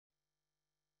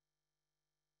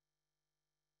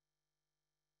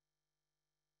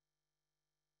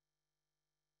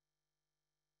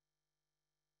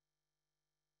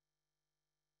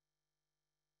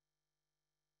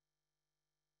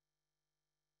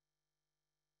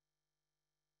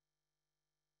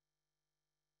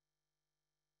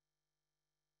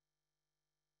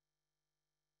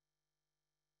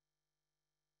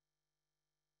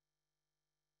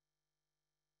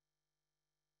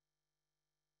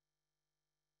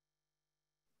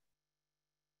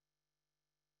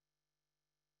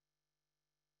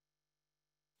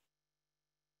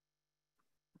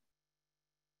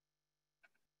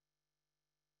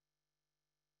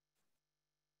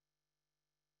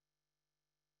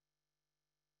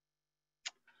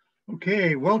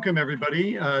Okay, welcome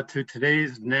everybody to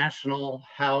today's National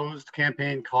HoUSed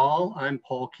campaign call. I'm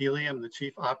Paul Keeley. I'm the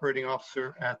Chief Operating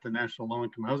Officer at the National Low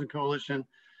Income Housing Coalition.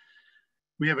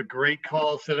 We have a great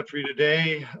call set up for you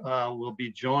today. We'll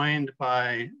be joined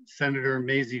by Senator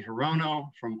Mazie Hirono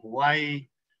from Hawaii.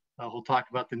 We'll talk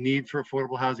about the need for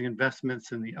affordable housing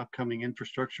investments in the upcoming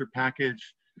infrastructure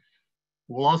package.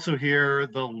 We'll also hear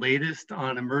the latest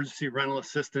on emergency rental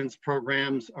assistance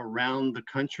programs around the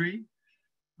country.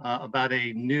 About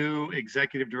a new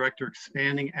executive director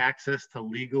expanding access to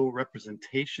legal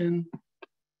representation,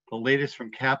 the latest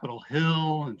from Capitol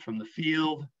Hill and from the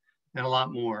field, and a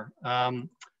lot more. I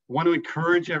want to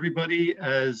encourage everybody,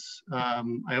 as I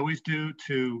always do,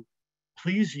 to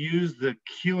please use the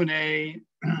Q&A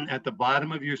at the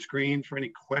bottom of your screen for any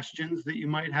questions that you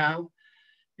might have,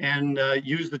 and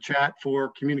use the chat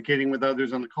for communicating with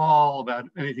others on the call about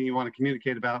anything you want to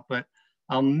communicate about. But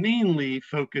I'll mainly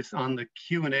focus on the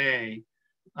Q&A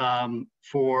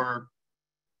for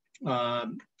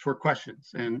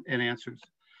questions and answers.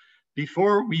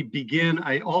 Before we begin,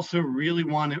 I also really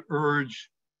want to urge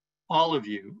all of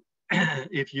you,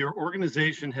 if your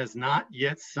organization has not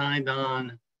yet signed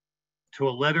on to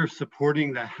a letter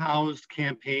supporting the HoUSed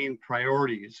campaign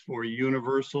priorities for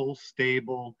universal,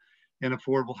 stable, and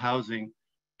affordable housing,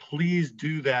 please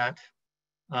do that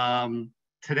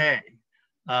today.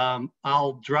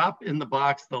 I'll drop in the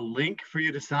box the link for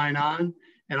you to sign on,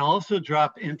 and I'll also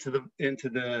drop into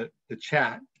the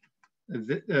chat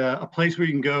a place where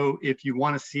you can go if you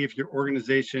want to see if your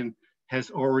organization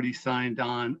has already signed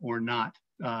on or not,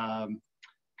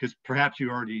 because perhaps you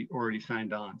already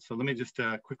signed on. So let me just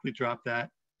quickly drop that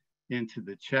into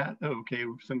the chat. Oh, okay,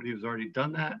 somebody has already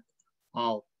done that.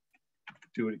 I'll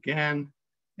do it again,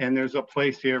 and there's a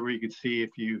place here where you can see if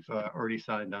you've already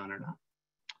signed on or not.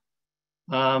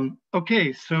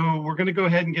 Okay, so we're going to go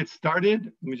ahead and get started.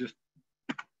 Let me just,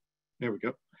 there we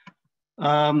go.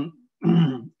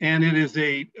 And it is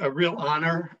a real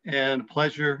honor and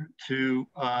pleasure to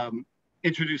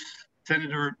introduce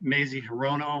Senator Mazie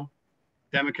Hirono,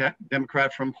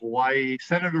 Democrat from Hawaii.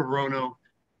 Senator Hirono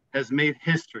has made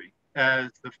history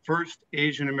as the first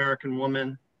Asian American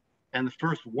woman and the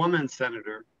first woman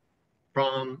senator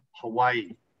from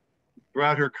Hawaii.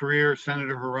 Throughout her career,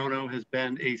 Senator Hirono has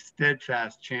been a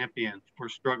steadfast champion for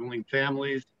struggling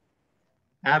families,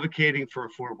 advocating for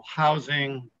affordable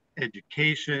housing,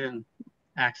 education,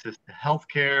 access to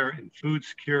healthcare, and food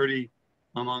security,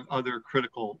 among other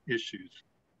critical issues.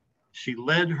 She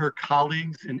led her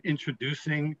colleagues in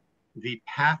introducing the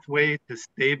Pathway to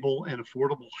Stable and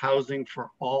Affordable Housing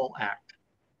for All Act,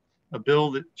 a bill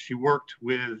that she worked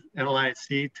with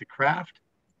NLIC to craft,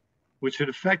 which should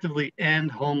effectively end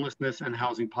homelessness and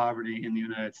housing poverty in the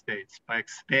United States by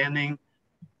expanding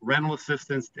rental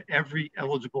assistance to every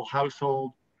eligible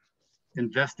household,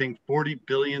 investing $40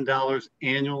 billion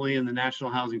annually in the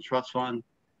National Housing Trust Fund,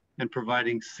 and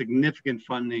providing significant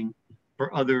funding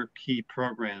for other key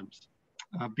programs.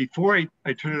 Before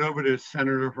I turn it over to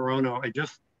Senator Hirono, I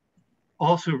just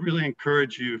also really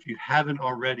encourage you, if you haven't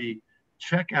already,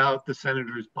 check out the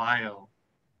senator's bio,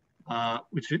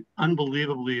 which is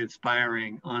unbelievably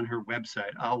inspiring on her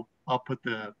website. I'll put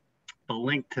the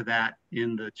link to that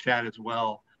in the chat as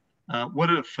well. What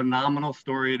a phenomenal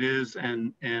story it is,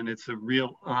 and it's a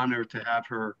real honor to have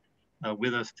her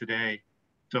with us today.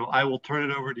 So I will turn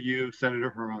it over to you,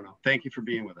 Senator Hirono. Thank you for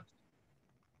being with us.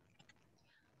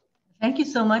 Thank you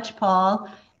so much, Paul.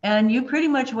 And you pretty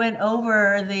much went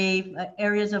over the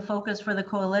areas of focus for the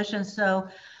coalition. So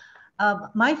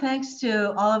my thanks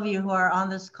to all of you who are on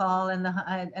this call and the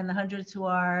hundreds who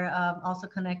are also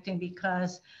connecting,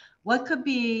 because what could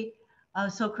be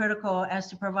so critical as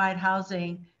to provide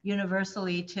housing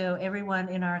universally to everyone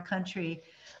in our country.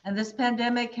 And this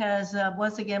pandemic has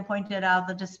once again pointed out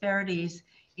the disparities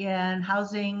in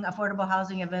housing, affordable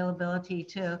housing availability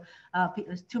to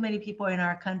too many people in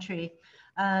our country.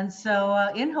 And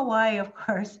so in Hawaii, of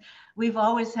course, we've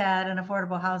always had an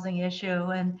affordable housing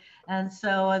issue. And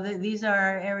so these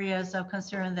are areas of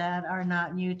concern that are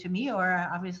not new to me or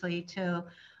obviously to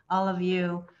all of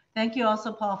you. Thank you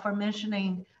also, Paul, for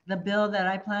mentioning the bill that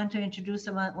I plan to introduce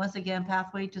once again,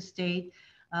 Pathway to Stable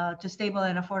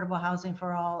and Affordable Housing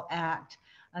for All Act.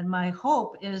 And my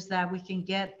hope is that we can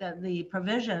get the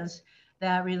provisions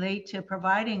that relate to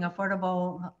providing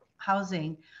affordable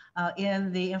housing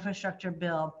in the infrastructure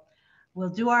bill. we'll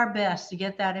do our best to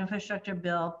get that infrastructure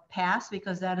bill passed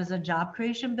because that is a job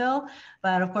creation bill.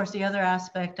 But of course, the other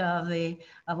aspect of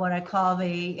what I call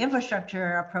the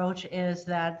infrastructure approach is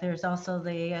that there's also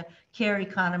the care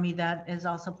economy that is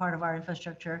also part of our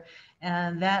infrastructure,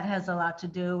 and that has a lot to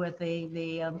do with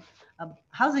the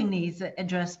housing needs that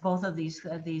address both of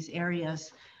these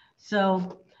areas.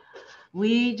 So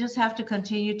we just have to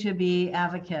continue to be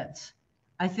advocates.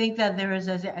 I think that there is,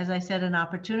 as I said, an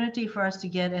opportunity for us to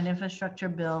get an infrastructure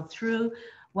bill through,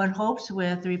 one hopes,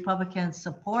 with Republican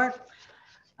support.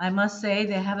 I must say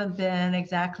they haven't been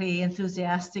exactly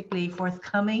enthusiastically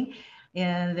forthcoming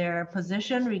in their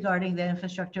position regarding the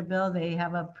infrastructure bill. They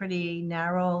have a pretty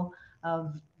narrow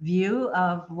view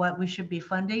of what we should be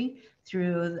funding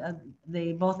through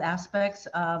the both aspects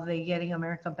of the Getting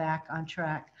America Back on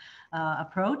Track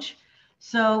approach.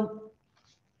 So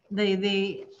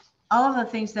all of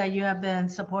the things that you have been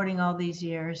supporting all these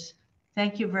years,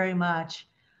 thank you very much.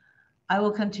 I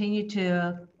will continue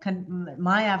to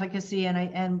my advocacy,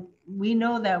 and we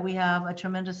know that we have a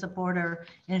tremendous supporter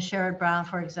in Sherrod Brown,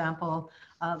 for example.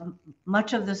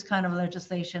 Much of this kind of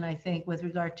legislation, I think, with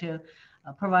regard to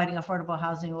providing affordable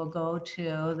housing will go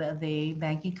to the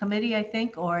banking committee, I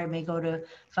think, or it may go to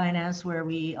finance, where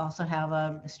we also have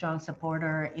a strong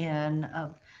supporter in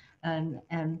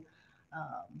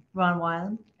Ron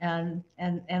Weiland,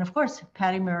 and of course,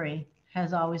 Patty Murray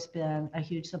has always been a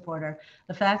huge supporter.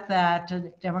 The fact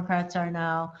that Democrats are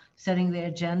now setting the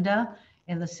agenda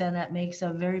in the Senate makes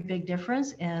a very big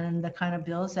difference in the kind of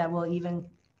bills that will even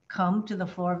come to the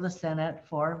floor of the Senate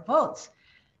for votes.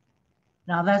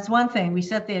 Now, that's one thing, we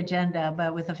set the agenda,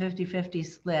 but with a 50-50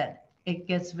 split, it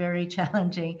gets very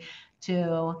challenging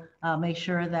to make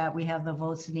sure that we have the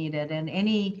votes needed. And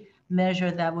any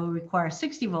measure that will require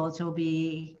 60 votes will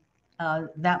be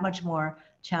that much more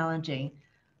challenging.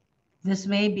 This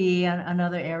may be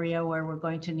another area where we're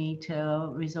going to need to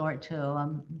resort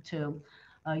to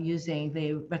using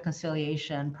the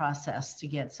reconciliation process to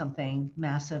get something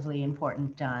massively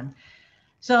important done.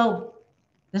 So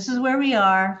this is where we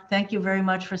are. Thank you very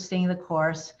much for staying the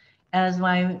course. As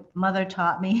my mother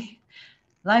taught me,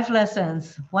 life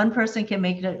lessons. One person can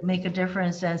make a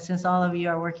difference, and since all of you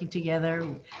are working together,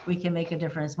 we can make a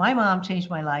difference. My mom changed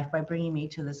my life by bringing me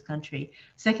to this country.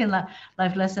 Second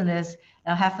life lesson is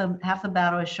half the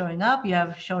battle is showing up. You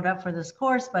have showed up for this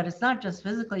course, but it's not just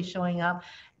physically showing up,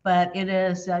 but it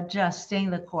is just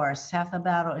staying the course. Half the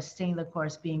battle is staying the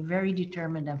course, being very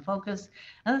determined and focused.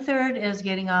 And the third is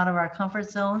getting out of our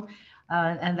comfort zone.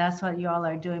 And that's what you all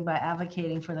are doing by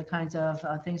advocating for the kinds of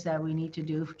things that we need to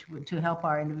do to help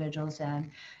our individuals and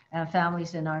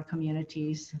families in our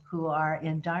communities who are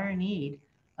in dire need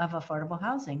of affordable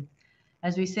housing.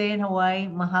 As we say in Hawaii,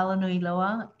 mahalo nui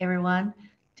loa, everyone.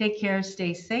 Take care,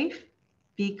 stay safe,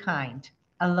 be kind.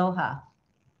 Aloha.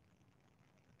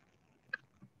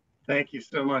 Thank you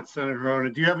so much, Senator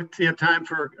Hirono. Do you have time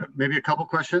for maybe a couple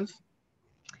questions?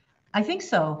 I think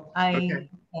so. I'm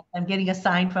getting a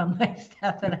sign from my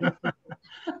staff that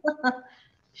I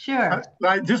Sure.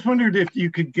 I just wondered if you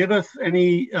could give us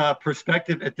any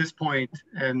perspective at this point,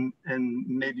 and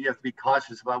maybe you have to be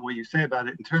cautious about what you say about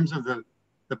it, in terms of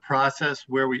the process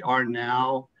where we are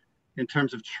now, in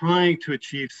terms of trying to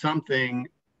achieve something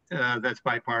that's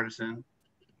bipartisan.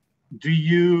 Do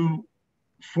you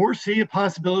foresee a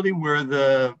possibility where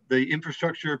the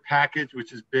infrastructure package,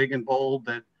 which is big and bold,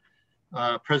 that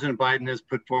President Biden has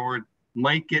put forward,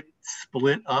 might get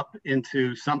split up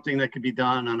into something that could be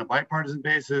done on a bipartisan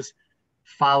basis,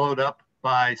 followed up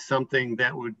by something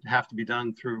that would have to be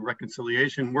done through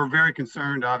reconciliation? We're very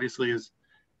concerned, obviously,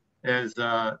 as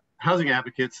housing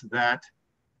advocates, that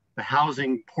the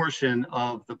housing portion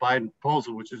of the Biden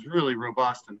proposal, which is really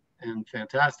robust and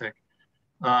fantastic,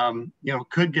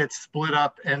 could get split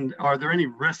up. And are there any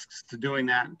risks to doing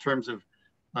that in terms of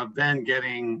then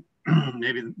getting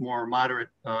maybe more moderate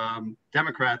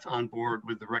Democrats on board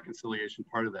with the reconciliation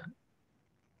part of that?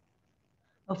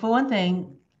 Well, for one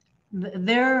thing,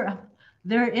 there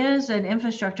is an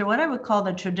infrastructure, what I would call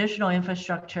the traditional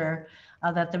infrastructure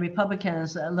that the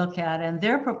Republicans look at, and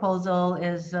their proposal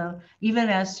is, even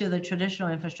as to the traditional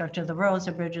infrastructure, the roads,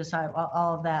 the bridges,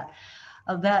 all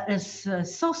of that is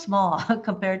so small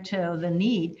compared to the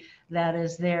need that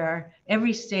is there.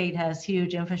 Every state has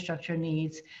huge infrastructure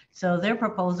needs. So their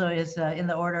proposal is in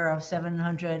the order of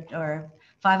 700 or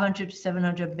 500 to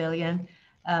 700 billion.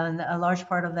 And a large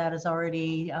part of that is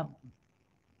already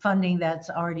funding that's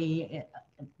already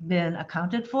been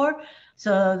accounted for.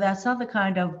 So that's not the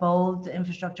kind of bold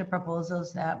infrastructure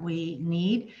proposals that we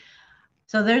need.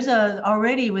 So there's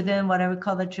already within what I would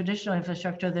call the traditional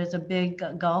infrastructure, there's a big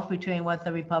gulf between what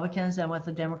the Republicans and what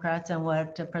the Democrats and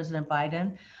what President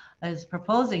Biden is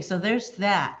proposing. So there's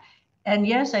that. And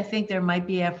yes, I think there might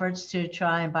be efforts to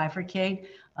try and bifurcate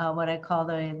what I call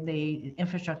the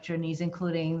infrastructure needs,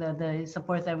 including the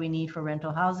support that we need for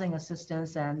rental housing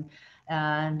assistance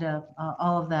and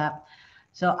all of that.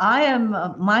 So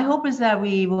my hope is that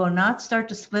we will not start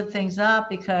to split things up,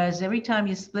 because every time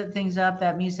you split things up,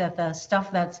 that means that the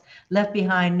stuff that's left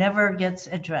behind never gets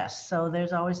addressed. So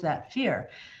there's always that fear.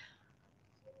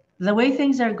 The way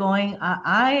things are going,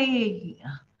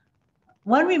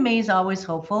 one remains always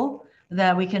hopeful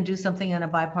that we can do something in a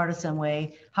bipartisan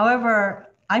way. However,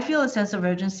 I feel a sense of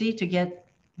urgency to get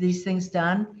these things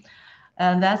done.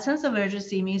 And that sense of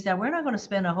urgency means that we're not going to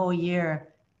spend a whole year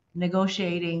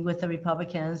negotiating with the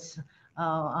Republicans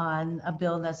on a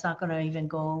bill that's not going to even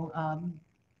go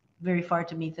very far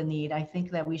to meet the need. I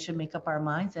think that we should make up our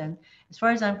minds. And as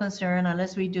far as I'm concerned,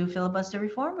 unless we do filibuster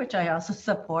reform, which I also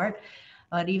support,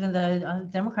 but even the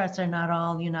Democrats are not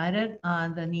all united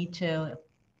on the need to,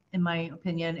 in my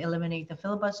opinion, eliminate the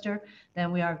filibuster,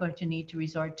 then we are going to need to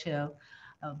resort to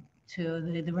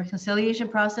the reconciliation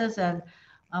process. And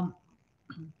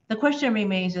the question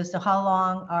remains as to how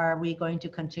long are we going to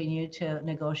continue to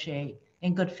negotiate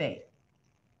in good faith?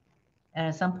 And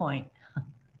at some point,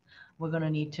 we're going to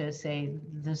need to say,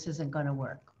 this isn't going to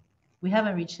work. We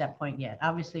haven't reached that point yet.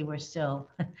 Obviously, we're still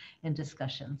in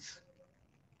discussions.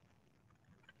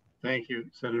 Thank you,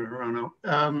 Senator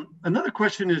Hirono. Another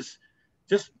question is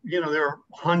just, there are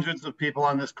hundreds of people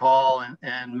on this call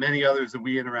and many others that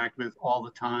we interact with all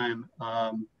the time.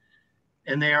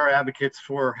 And they are advocates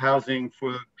for housing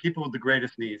for people with the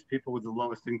greatest needs, people with the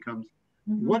lowest incomes.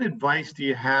 Mm-hmm. What advice do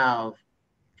you have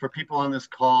for people on this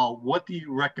call? What do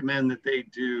you recommend that they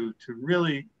do to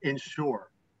really ensure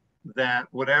that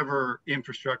whatever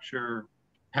infrastructure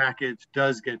package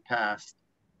does get passed,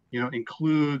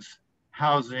 includes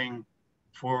housing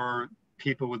for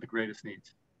people with the greatest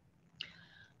needs?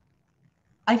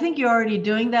 I think you're already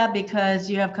doing that because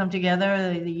you have come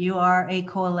together. You are a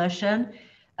coalition.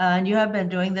 And you have been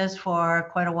doing this for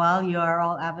quite a while. You are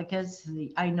all advocates.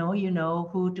 I know you know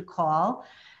who to call.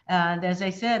 And as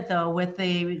I said, though, with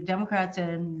the Democrats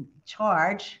in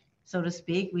charge, so to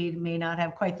speak, we may not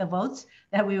have quite the votes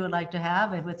that we would like to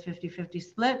have with 50-50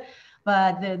 split.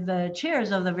 But the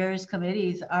chairs of the various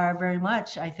committees are very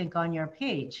much, I think, on your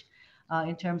page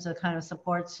in terms of kind of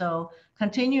support. So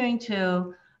continuing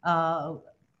to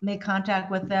make contact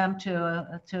with them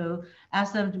to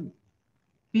ask them to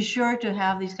be sure to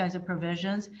have these kinds of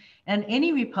provisions, and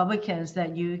any Republicans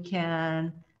that you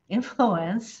can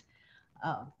influence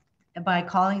by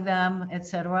calling them,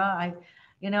 etc.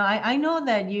 I know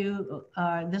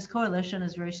that this coalition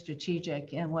is very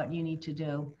strategic in what you need to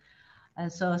do. And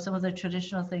so some of the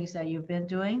traditional things that you've been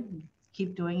doing,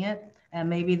 keep doing it. And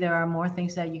maybe there are more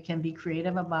things that you can be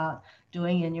creative about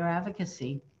doing in your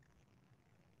advocacy.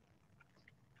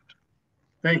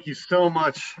 Thank you so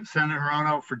much, Senator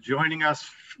Hirono, for joining us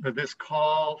for this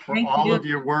call, for all of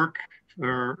your work,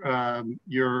 for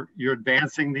your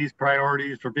advancing these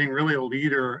priorities, for being really a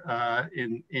leader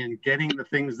in getting the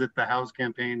things that the House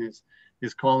campaign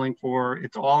is calling for.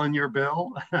 It's all in your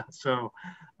bill. So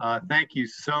thank you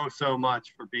so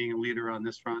much for being a leader on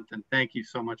this front. And thank you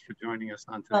so much for joining us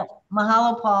on today. Well,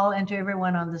 mahalo, Paul, and to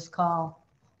everyone on this call.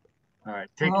 All right,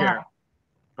 take care.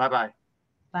 Bye-bye.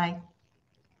 Bye.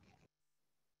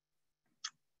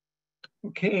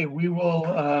 Okay, we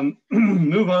will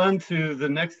move on to the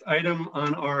next item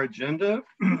on our agenda,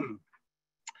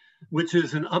 which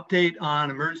is an update on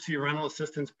emergency rental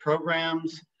assistance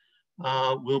programs.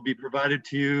 Will be provided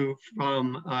to you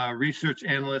from research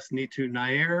analyst Neetu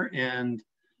Nair and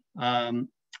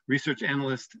research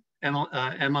analyst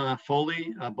Emma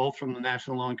Foley, both from the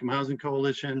National Low Income Housing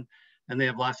Coalition, and they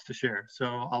have lots to share. So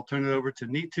I'll turn it over to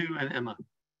Neetu and Emma.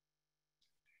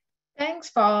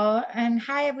 Thanks, Paul. And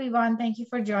hi, everyone. Thank you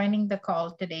for joining the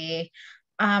call today.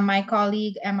 My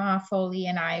colleague, Emma Foley,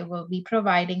 and I will be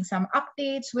providing some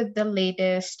updates with the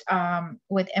latest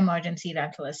with emergency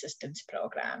rental assistance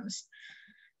programs.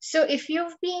 So if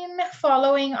you've been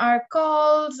following our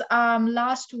calls,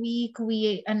 last week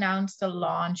we announced the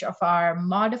launch of our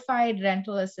modified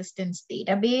rental assistance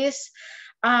database.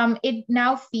 It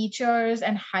now features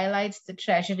and highlights the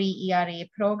Treasury ERA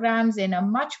programs in a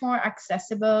much more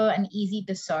accessible and easy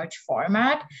to search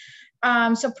format.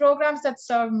 So programs that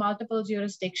serve multiple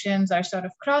jurisdictions are sort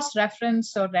of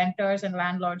cross-referenced, so renters and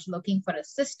landlords looking for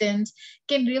assistance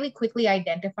can really quickly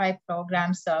identify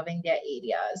programs serving their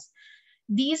areas.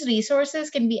 These resources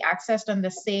can be accessed on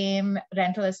the same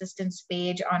rental assistance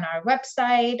page on our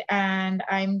website, and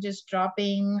I'm just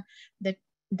dropping the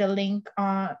link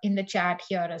in the chat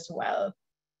here as well.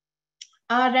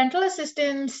 Our rental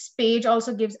assistance page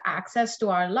also gives access to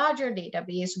our larger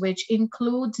database, which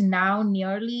includes now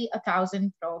nearly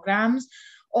 1,000 programs,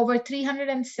 over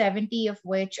 370 of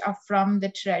which are from the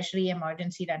Treasury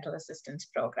Emergency Rental Assistance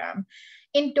Program.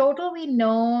 In total, we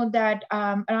know that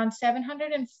around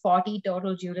 740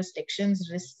 total jurisdictions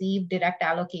receive direct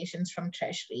allocations from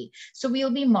Treasury. So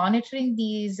we'll be monitoring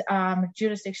these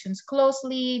jurisdictions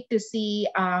closely to see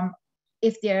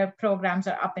if their programs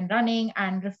are up and running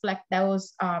and reflect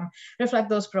those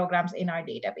programs in our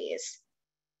database.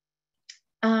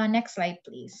 Next slide,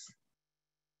 please.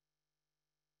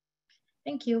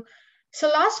 Thank you. So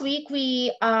last week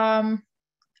we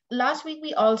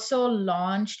also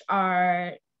launched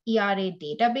our ERA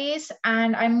database,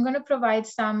 and I'm going to provide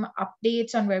some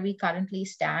updates on where we currently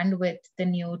stand with the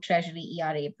new Treasury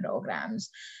ERA programs.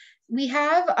 We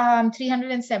have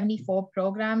 374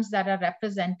 programs that are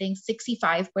representing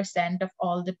 65% of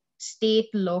all the state,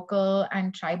 local,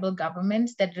 and tribal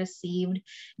governments that received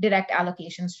direct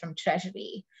allocations from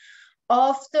Treasury.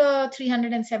 Of the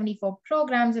 374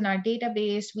 programs in our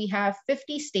database, we have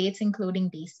 50 states, including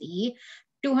DC,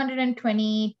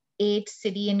 228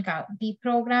 city and county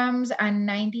programs, and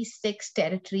 96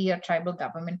 territory or tribal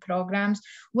government programs,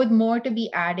 with more to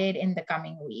be added in the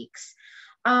coming weeks.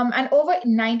 And over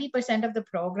 90% of the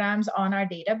programs on our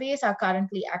database are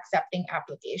currently accepting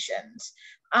applications.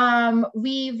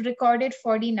 We've recorded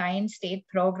 49 state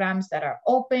programs that are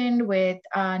opened, with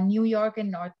New York and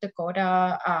North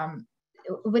Dakota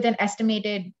with an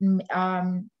estimated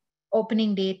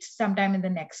opening date sometime in the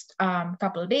next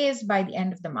couple of days by the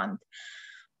end of the month.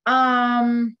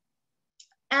 And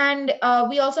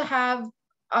we also have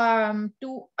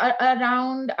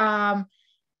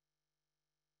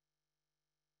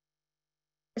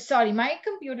sorry, my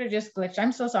computer just glitched.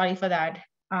 I'm so sorry for that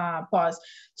pause.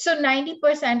 So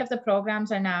 90% of the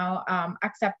programs are now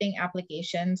accepting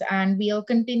applications, and we'll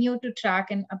continue to track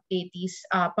and update these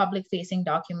public-facing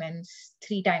documents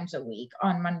 3 times a week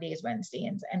on Mondays,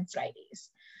 Wednesdays, and Fridays.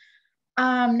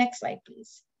 Next slide,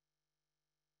 please.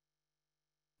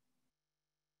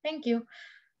 Thank you.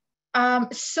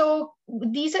 So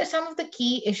these are some of the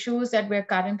key issues that we're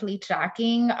currently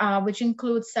tracking, which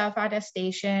include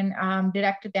self-attestation,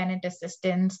 direct-to-tenant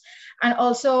assistance, and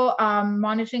also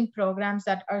monitoring programs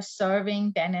that are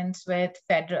serving tenants with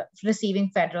receiving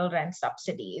federal rent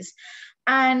subsidies.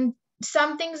 And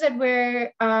some things that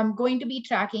we're going to be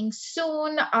tracking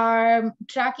soon are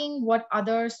tracking what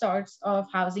other sorts of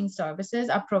housing services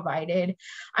are provided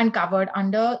and covered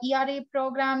under ERA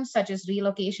programs, such as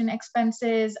relocation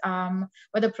expenses,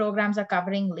 whether programs are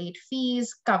covering late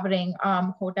fees, covering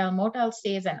hotel, motel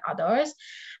stays, and others.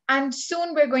 And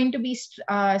soon we're going to be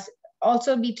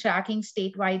also be tracking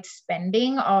statewide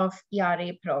spending of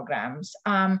ERA programs.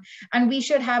 And we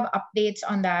should have updates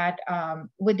on that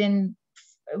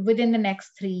within the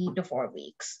next 3 to 4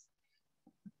 weeks.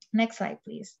 Next slide,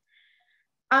 please.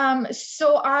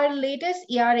 So our latest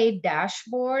ERA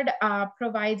dashboard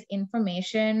provides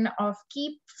information of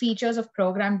key features of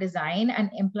program design and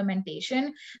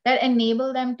implementation that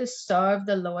enable them to serve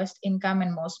the lowest income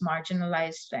and most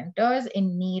marginalized renters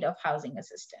in need of housing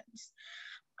assistance.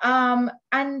 And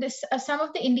some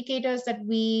of the indicators that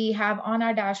we have on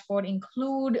our dashboard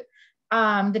include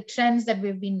the trends that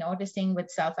we've been noticing with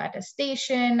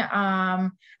self-attestation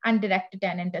and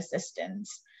direct-to-tenant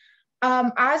assistance.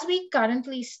 As we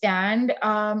currently stand,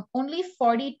 only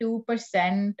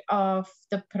 42% of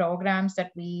the programs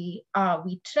that we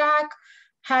track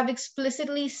have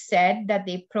explicitly said that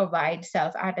they provide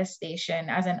self-attestation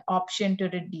as an option to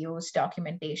reduce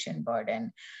documentation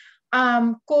burden.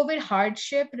 COVID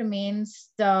hardship remains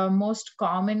the most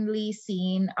commonly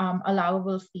seen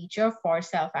allowable feature for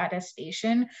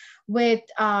self-attestation, but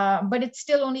it's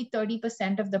still only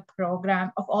 30%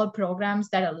 of all programs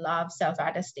that allow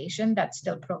self-attestation that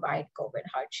still provide COVID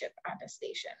hardship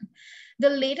attestation.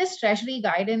 The latest Treasury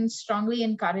guidance strongly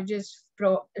encourages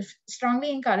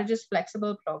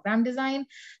flexible program design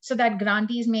so that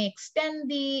grantees may extend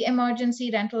the emergency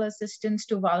rental assistance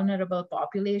to vulnerable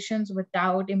populations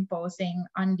without imposing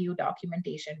undue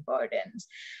documentation burdens.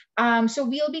 So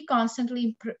we'll be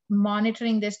constantly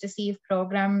monitoring this to see if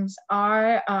programs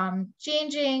are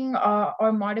changing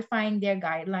or modifying their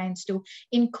guidelines to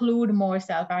include more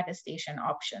self-attestation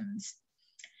options.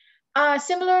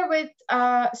 Similar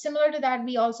to that,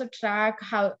 we also track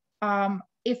how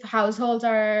if households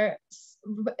are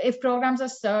if programs are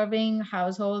serving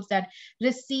households that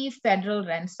receive federal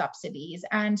rent subsidies.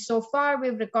 And so far,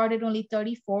 we've recorded only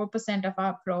 34% of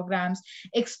our programs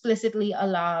explicitly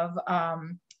allow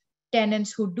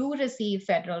tenants who do receive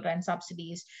federal rent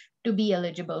subsidies to be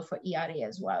eligible for ERA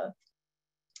as well.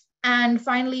 And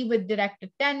finally, with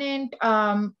direct-to-tenant,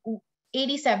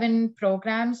 87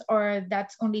 programs, or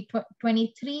that's only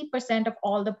 23% of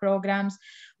all the programs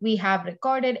we have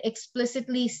recorded,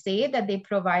 explicitly say that they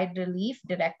provide relief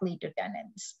directly to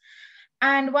tenants.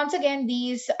 And once again,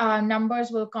 these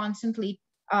numbers will constantly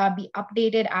be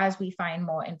updated as we find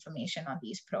more information on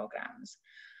these programs.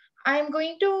 I'm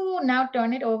going to now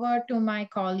turn it over to my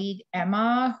colleague,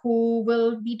 Emma, who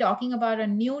will be talking about a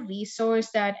new resource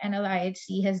that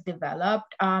NLIHC has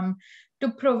developed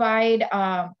to provide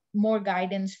more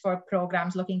guidance for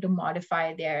programs looking to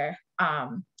modify their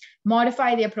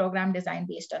program design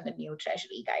based on the new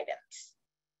Treasury guidance.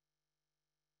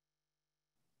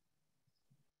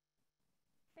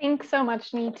 Thanks so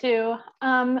much, Neetu.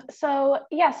 So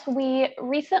yes, we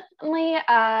recently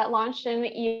launched an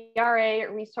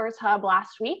ERA Resource Hub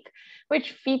last week,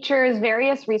 which features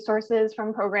various resources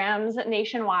from programs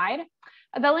nationwide.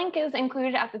 The link is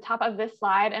included at the top of this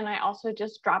slide, and I also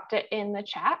just dropped it in the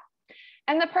chat.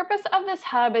 And the purpose of this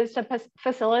hub is to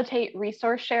facilitate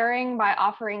resource sharing by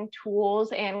offering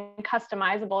tools and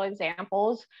customizable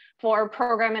examples for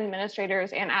program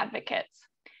administrators and advocates.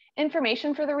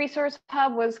 Information for the Resource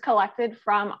Hub was collected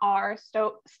from our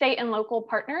state and local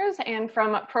partners and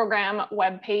from program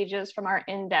web pages from our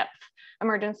in-depth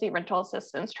emergency rental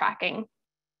assistance tracking.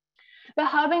 The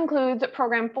hub includes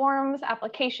program forms,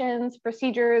 applications,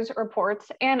 procedures,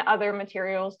 reports, and other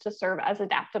materials to serve as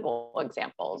adaptable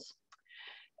examples.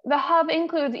 The hub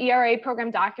includes ERA program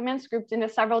documents grouped into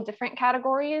several different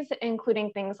categories,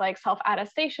 including things like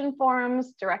self-attestation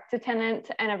forms, direct-to-tenant,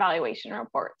 and evaluation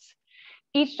reports.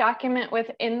 Each document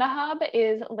within the hub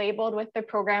is labeled with the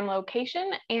program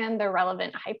location and the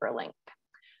relevant hyperlink.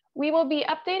 We will be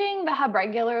updating the hub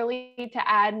regularly to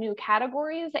add new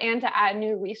categories and to add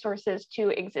new resources to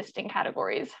existing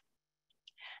categories.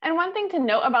 And one thing to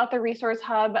note about the Resource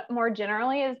Hub more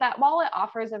generally is that while it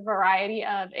offers a variety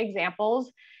of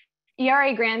examples,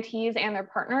 ERA grantees and their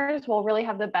partners will really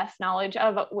have the best knowledge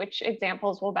of which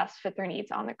examples will best fit their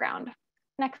needs on the ground.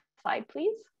 Next slide,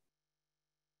 please.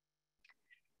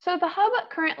 So the hub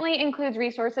currently includes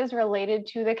resources related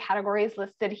to the categories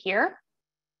listed here.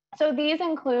 So these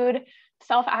include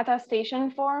self-attestation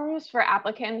forms for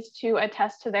applicants to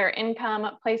attest to their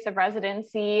income, place of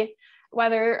residency,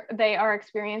 whether they are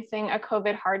experiencing a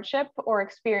COVID hardship or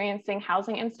experiencing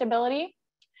housing instability.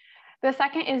 The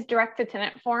second is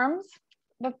direct-to-tenant forms.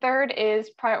 The third is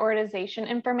prioritization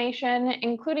information,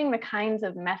 including the kinds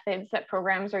of methods that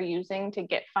programs are using to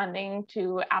get funding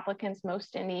to applicants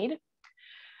most in need.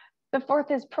 The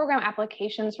fourth is program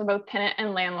applications for both tenant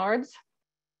and landlords,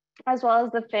 as well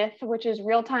as the fifth, which is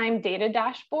real-time data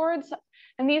dashboards.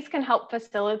 And these can help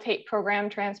facilitate program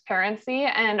transparency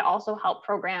and also help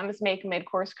programs make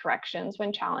mid-course corrections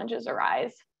when challenges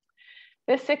arise.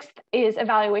 The sixth is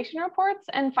evaluation reports.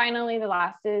 And finally, the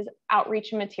last is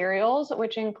outreach materials,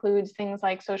 which includes things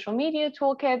like social media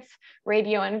toolkits,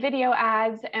 radio and video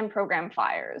ads, and program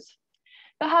flyers.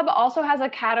 The hub also has a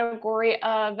category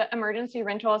of emergency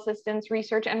rental assistance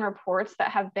research and reports that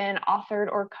have been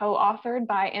authored or co-authored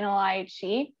by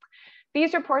NLIHC.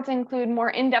 These reports include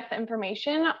more in-depth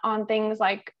information on things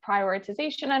like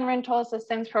prioritization and rental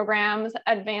assistance programs,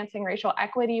 advancing racial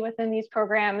equity within these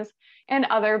programs, and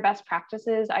other best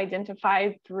practices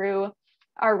identified through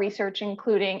our research,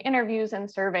 including interviews and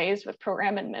surveys with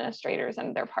program administrators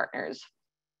and their partners.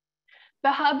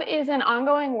 The hub is an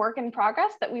ongoing work in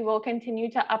progress that we will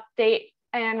continue to update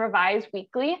and revise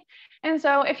weekly. And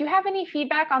so if you have any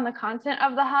feedback on the content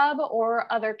of the hub or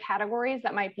other categories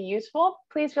that might be useful,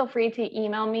 please feel free to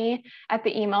email me at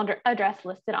the email address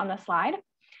listed on the slide.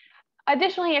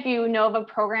 Additionally, if you know of a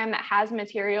program that has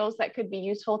materials that could be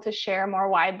useful to share more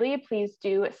widely, please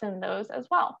do send those as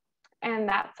well. And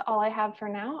that's all I have for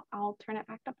now. I'll turn it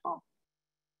back to Paul.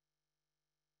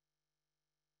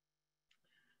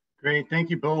 Great, thank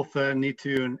you both,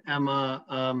 Neetu and Emma.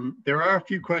 There are a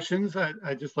few questions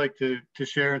I'd just like to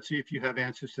share and see if you have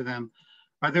answers to them.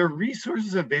 Are there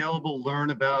resources available to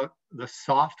learn about the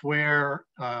software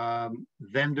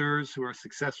vendors who are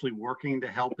successfully working to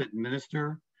help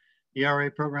administer ERA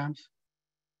programs?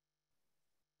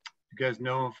 You guys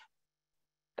know of?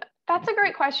 That's a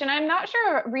great question. I'm not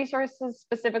sure resources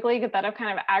specifically that have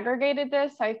kind of aggregated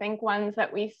this. I think ones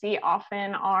that we see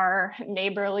often are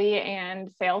Neighborly and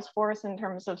Salesforce in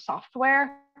terms of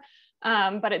software.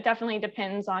 but it definitely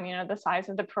depends on, you know, the size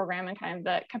of the program and kind of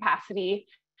the capacity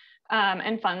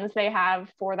and funds they have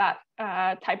for that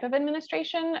type of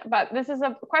administration. But this is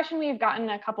a question we've gotten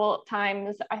a couple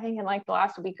times, I think in like the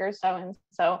last week or so. And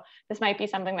so this might be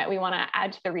something that we want to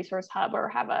add to the resource hub or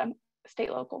have a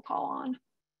state local call on.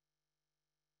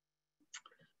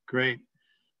 Great.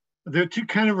 There are two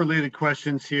kind of related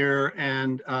questions here.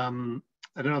 And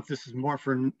I don't know if this is more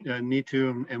for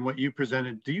Neetu and what you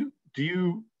presented. Do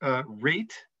you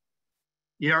rate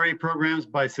ERA programs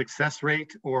by success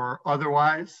rate or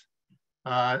otherwise?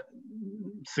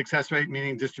 Success rate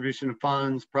meaning distribution of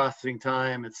funds, processing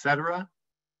time, etc.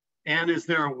 And is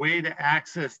there a way to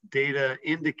access data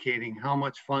indicating how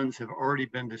much funds have already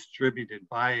been distributed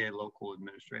by a local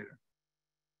administrator?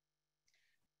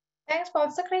 Thanks, Paul.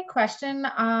 It's a great question.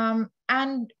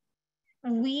 And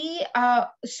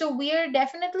so we're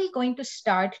definitely going to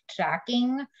start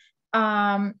tracking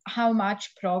how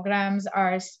much programs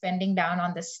are spending down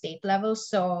on the state level.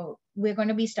 So we're going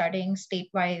to be starting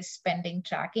statewide spending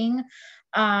tracking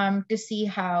to see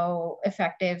how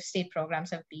effective state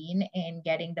programs have been in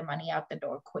getting the money out the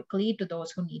door quickly to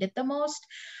those who need it the most.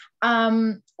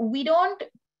 We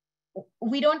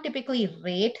don't typically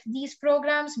rate these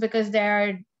programs because there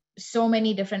are so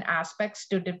many different aspects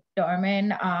to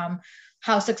determine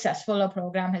how successful a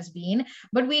program has been,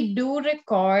 but we do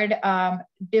record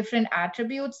different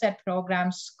attributes that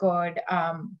programs could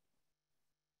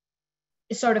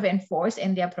sort of enforce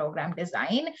in their program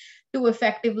design to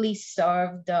effectively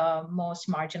serve the most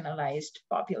marginalized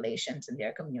populations in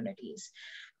their communities.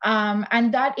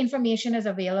 And that information is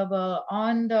available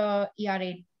on the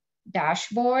ERA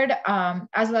dashboard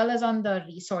as well as on the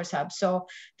resource hub. So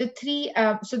the three,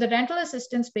 so the rental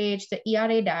assistance page, the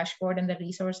ERA dashboard, and the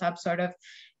resource hub sort of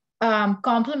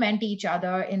complement each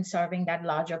other in serving that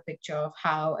larger picture of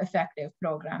how effective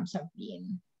programs have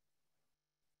been.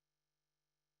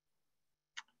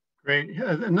 Great.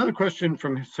 Another question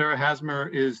from Sarah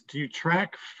Hasmer is, do you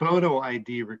track photo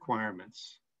ID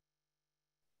requirements?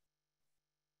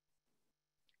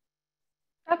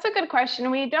 That's a good question.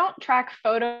 We don't track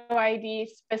photo ID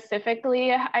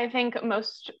specifically. I think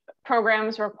most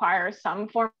programs require some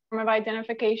form of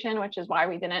identification, which is why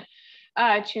we didn't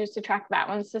choose to track that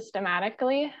one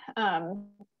systematically.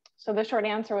 So the short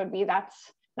answer would be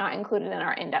that's not included in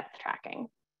our in-depth tracking.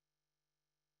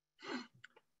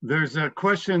 There's a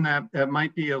question that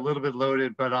might be a little bit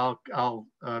loaded, but I'll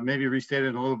maybe restate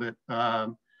it a little bit.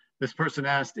 This person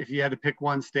asked, if you had to pick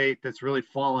one state that's really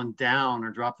fallen down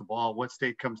or dropped the ball, what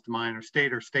state comes to mind, or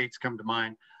states come to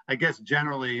mind? I guess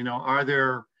generally, you know, are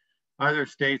there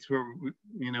states where,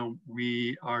 you know,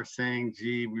 we are saying,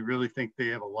 gee, we really think they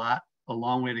have a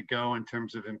long way to go in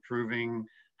terms of improving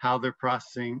how they're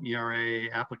processing ERA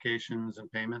applications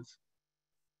and payments?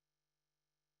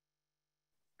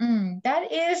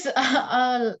 That is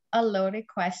a loaded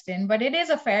question, but it is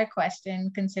a fair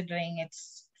question considering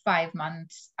it's 5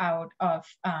 months out of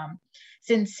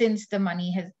since the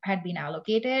money had been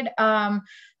allocated.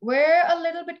 We're a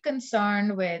little bit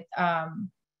concerned with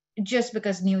just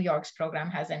because New York's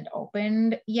program hasn't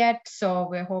opened yet. So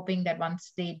we're hoping that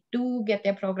once they do get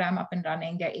their program up and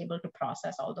running, they're able to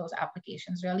process all those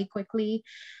applications really quickly.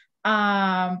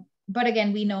 But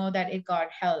again, we know that it got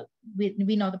held,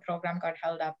 we know the program got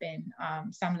held up in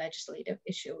some legislative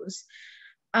issues.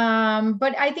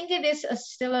 But I think it is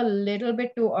still a little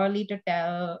bit too early to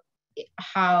tell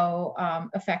how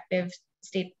effective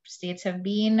states have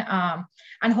been.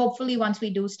 And hopefully once we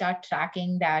do start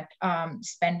tracking that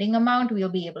spending amount, we'll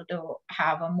be able to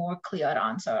have a more clear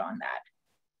answer on that.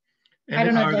 And I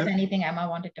don't know if there's anything Emma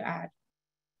wanted to add.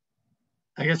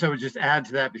 I guess I would just add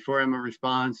to that before Emma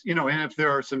responds, you know, and if there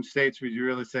are some states where you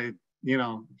really say, you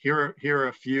know, here are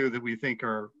a few that we think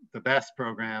are the best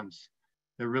programs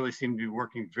that really seem to be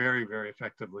working very, very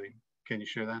effectively. Can you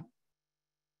share that?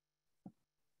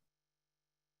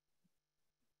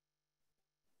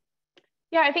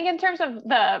 Yeah, I think in terms of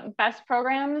the best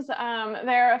programs,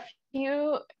 there are a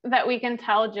few that we can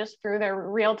tell just through their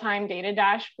real-time data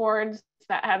dashboards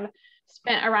that have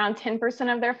spent around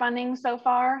 10% of their funding so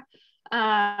far.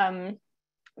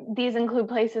 These include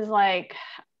places like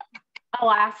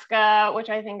Alaska, which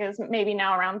I think is maybe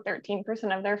now around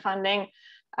 13% of their funding,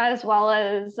 as well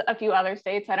as a few other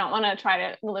states. I don't want to try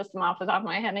to list them off the top of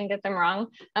my head and get them wrong,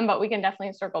 but we can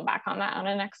definitely circle back on that on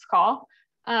a next call.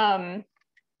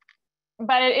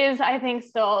 But it is, I think,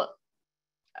 still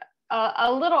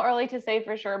a little early to say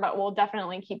for sure, but we'll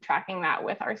definitely keep tracking that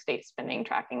with our state spending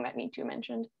tracking that Neetu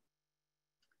mentioned.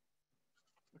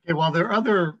 Okay, well, there are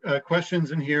other questions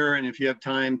in here, and if you have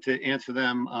time to answer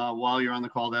them while you're on the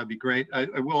call, that'd be great. I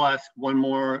will ask one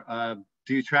more.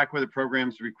 do you track whether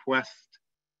programs request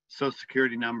Social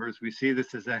Security numbers? We see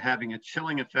this as having a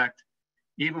chilling effect,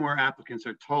 even where applicants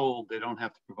are told they don't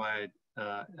have to provide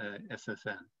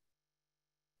SSN.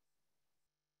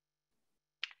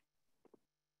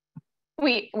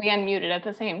 We unmuted at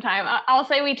the same time. I'll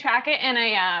say we track it in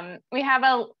a, we have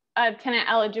a tenant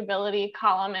eligibility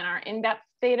column in our in-depth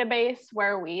database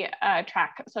where we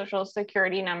track Social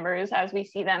Security numbers as we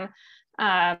see them.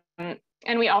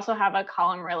 And we also have a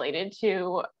column related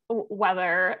to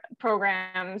whether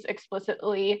programs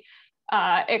explicitly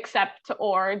accept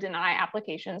or deny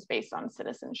applications based on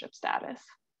citizenship status.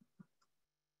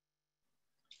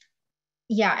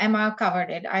 Yeah, Emma covered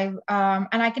it. And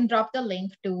I can drop the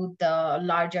link to the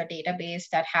larger database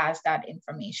that has that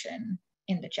information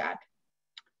in the chat.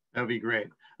 That would be great.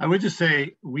 I would just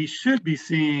say we should be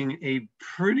seeing a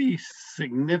pretty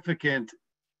significant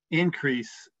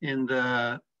increase in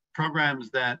the programs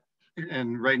that,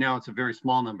 and right now it's a very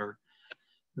small number,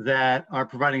 that are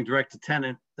providing direct to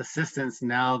tenant assistance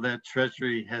now that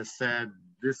Treasury has said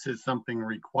this is something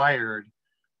required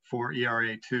for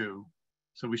ERA2.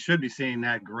 So we should be seeing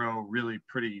that grow really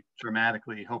pretty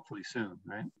dramatically, hopefully soon,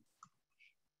 right?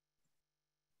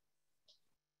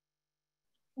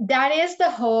 That is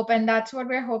the hope, and that's what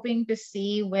we're hoping to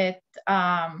see with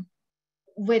the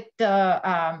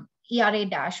ERA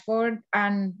dashboard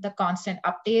and the constant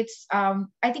updates.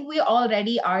 I think we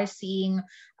already are seeing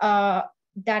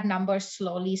that number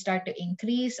slowly start to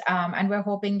increase, and we're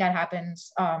hoping that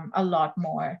happens a lot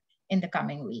more in the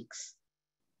coming weeks.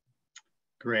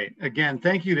 Great. Again,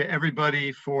 thank you to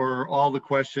everybody for all the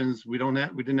questions. We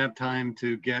didn't have time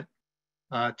to get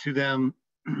to them,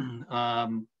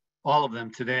 all of them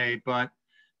today, but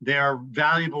they are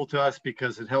valuable to us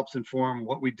because it helps inform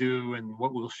what we do and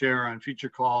what we'll share on future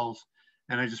calls.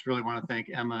 And I just really want to thank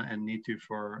Emma and Neetu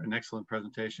for an excellent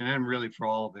presentation and really for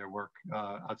all of their work,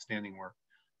 outstanding work.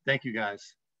 Thank you,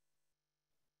 guys.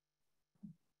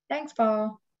 Thanks,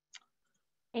 Paul.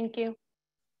 Thank you.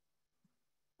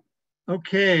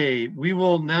 Okay, we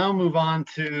will now move on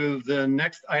to the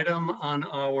next item on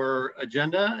our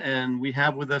agenda, and we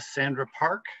have with us Sandra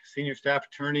Park, Senior Staff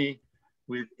Attorney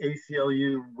with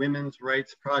ACLU Women's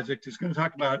Rights Project, who's going to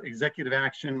talk about executive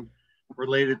action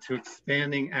related to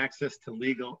expanding access to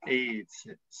legal aid.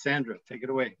 Sandra, take it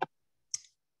away.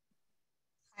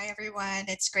 Hi, everyone.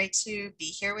 It's great to be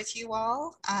here with you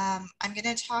all. I'm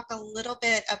going to talk a little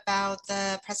bit about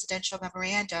the presidential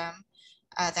memorandum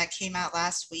that came out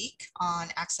last week on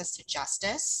access to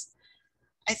justice.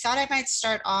 I thought I might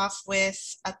start off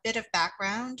with a bit of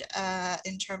background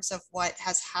in terms of what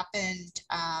has happened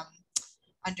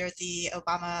under the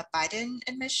Obama-Biden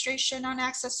administration on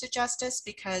access to justice,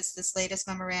 because this latest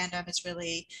memorandum is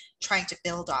really trying to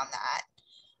build on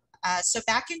that. So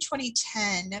back in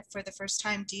 2010, for the first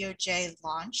time, DOJ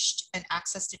launched an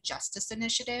Access to Justice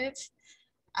initiative,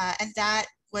 and that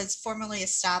was formally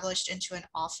established into an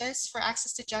Office for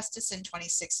Access to Justice in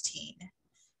 2016.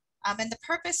 And the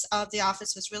purpose of the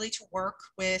office was really to work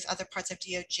with other parts of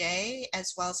DOJ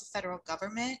as well as the federal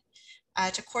government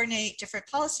to coordinate different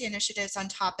policy initiatives on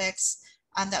topics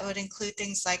that would include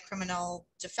things like criminal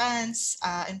defense,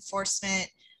 enforcement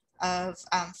of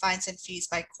fines and fees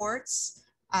by courts,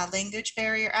 language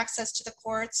barrier access to the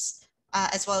courts,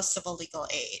 as well as civil legal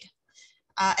aid.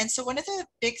 And so one of the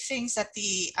big things that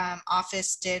the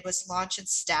office did was launch and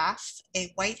staff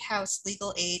a White House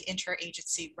Legal Aid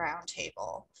Interagency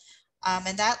Roundtable.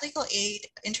 And that Legal Aid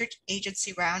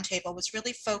Interagency Roundtable was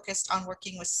really focused on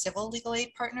working with civil legal aid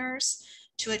partners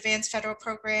to advance federal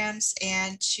programs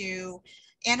and to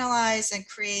analyze and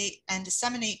create and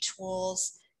disseminate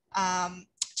tools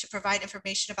to provide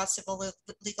information about civil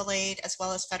legal aid as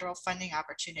well as federal funding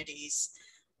opportunities.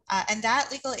 And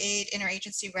that Legal Aid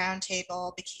Interagency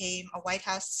Roundtable became a White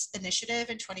House initiative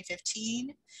in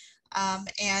 2015.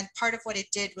 And part of what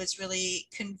it did was really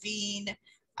convene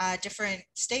different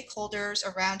stakeholders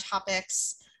around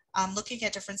topics, looking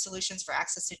at different solutions for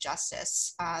access to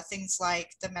justice. Things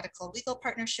like the medical legal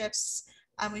partnerships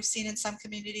we've seen in some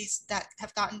communities that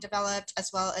have gotten developed,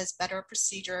 as well as better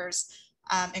procedures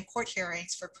in court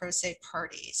hearings for pro se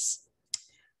parties.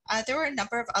 There were a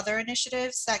number of other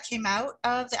initiatives that came out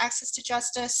of the Access to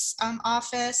Justice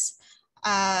Office.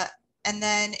 And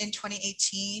then in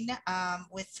 2018,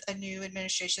 with a new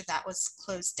administration, that was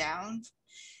closed down.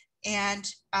 And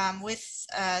with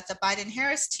the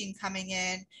Biden-Harris team coming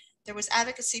in, there was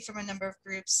advocacy from a number of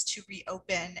groups to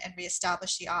reopen and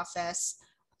reestablish the office.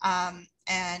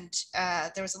 And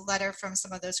there was a letter from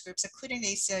some of those groups, including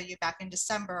the ACLU back in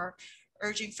December,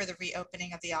 urging for the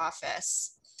reopening of the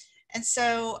office. And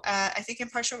so I think in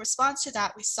partial response to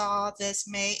that, we saw this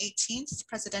May 18th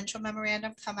presidential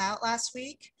memorandum come out last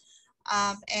week.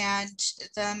 And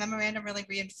the memorandum really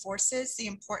reinforces the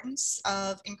importance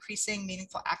of increasing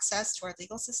meaningful access to our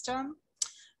legal system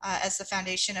as the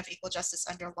foundation of equal justice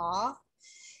under law.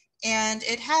 And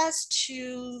it has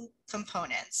two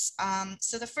components.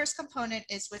 So the first component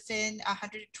is within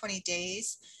 120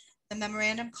 days, the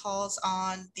memorandum calls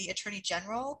on the Attorney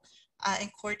General in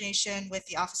coordination with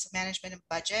the Office of Management and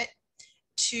Budget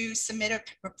to submit a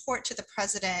report to the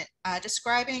President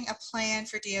describing a plan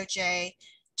for DOJ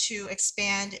to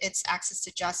expand its access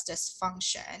to justice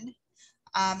function.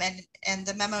 And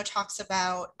the memo talks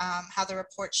about how the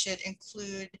report should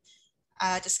include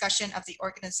discussion of the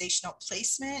organizational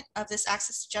placement of this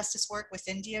access to justice work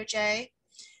within DOJ,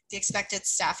 the expected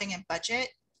staffing and budget,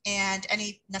 and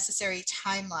any necessary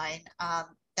timeline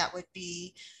that would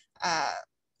be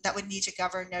that would need to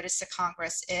govern notice to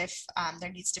Congress if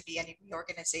there needs to be any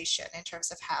reorganization in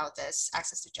terms of how this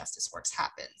access to justice works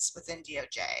happens within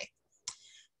DOJ.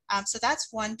 So that's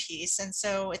one piece. And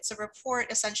so it's a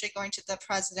report essentially going to the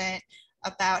President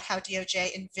about how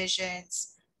DOJ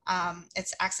envisions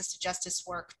its access to justice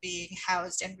work being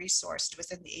housed and resourced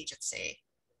within the agency.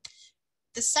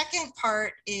 The second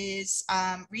part is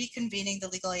reconvening the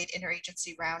Legal Aid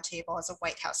Interagency Roundtable as a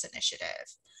White House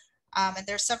initiative. And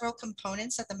there are several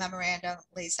components that the memorandum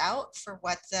lays out for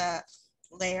what the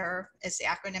LAIR, is the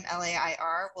acronym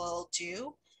LAIR, will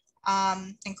do,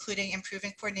 including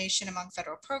improving coordination among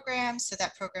federal programs so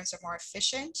that programs are more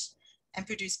efficient and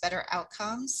produce better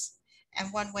outcomes.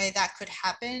 And one way that could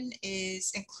happen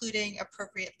is including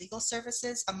appropriate legal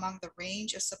services among the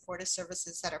range of supportive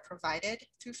services that are provided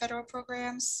through federal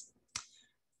programs.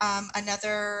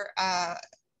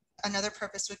 Another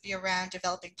purpose would be around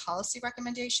developing policy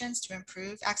recommendations to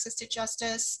improve access to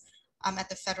justice at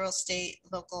the federal, state,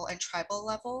 local, and tribal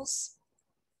levels.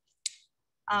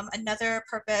 Another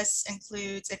purpose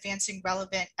includes advancing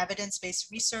relevant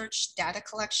evidence-based research, data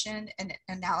collection, and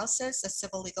analysis of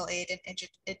civil legal aid and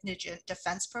indigent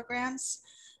defense programs,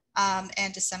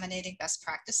 and disseminating best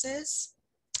practices.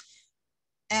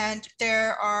 And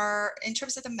there are, in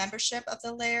terms of the membership of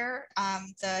the LAIR,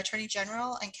 the Attorney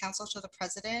General and Counsel to the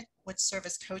President would serve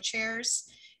as co-chairs.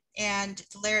 And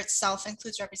the LAIR itself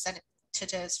includes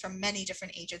representatives from many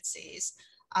different agencies.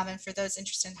 And for those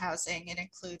interested in housing, it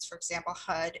includes, for example,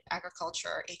 HUD,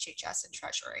 Agriculture, HHS, and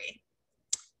Treasury.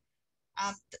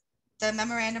 The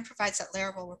memorandum provides that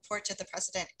LAIR will report to the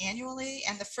President annually,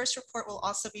 and the first report will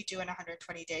also be due in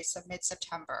 120 days, so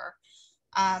mid-September.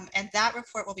 And that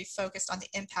report will be focused on the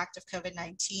impact of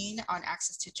COVID-19 on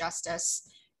access to justice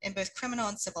in both criminal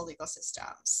and civil legal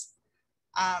systems.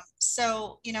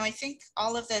 So, I think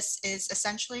all of this is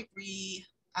essentially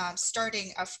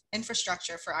starting of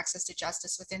infrastructure for access to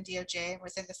justice within DOJ and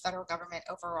within the federal government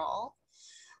overall.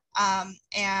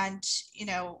 And,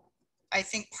 I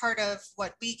think part of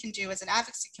what we can do as an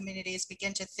advocacy community is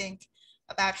begin to think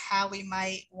about how we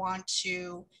might want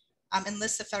to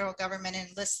enlist the federal government and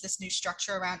enlist this new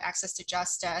structure around access to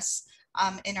justice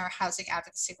in our housing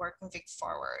advocacy work moving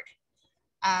forward.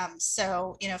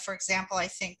 So, for example, I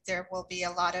think there will be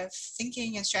a lot of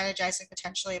thinking and strategizing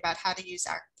potentially about how to use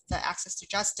the access to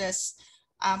justice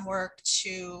work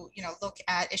to, look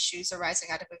at issues arising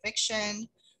out of eviction,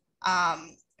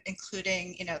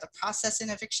 including, the process in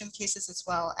eviction cases, as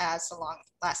well as the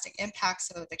long-lasting impacts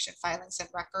of eviction filings and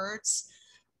records.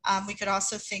 We could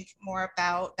also think more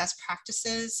about best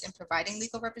practices in providing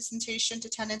legal representation to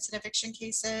tenants in eviction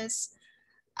cases.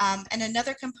 And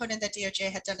another component that DOJ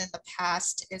had done in the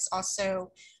past is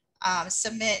also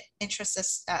submit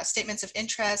statements of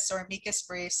interest or amicus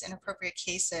briefs in appropriate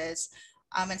cases.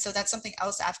 And so that's something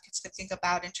else advocates could think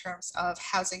about in terms of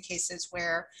housing cases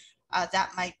where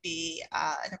that might be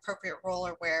an appropriate role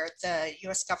or where the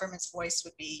US government's voice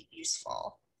would be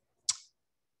useful.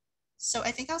 So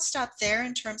I think I'll stop there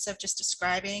in terms of just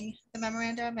describing the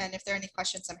memorandum, and if there are any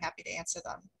questions, I'm happy to answer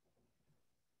them.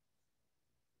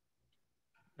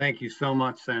 Thank you so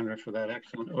much, Sandra, for that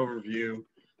excellent overview.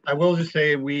 I will just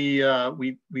say we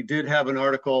did have an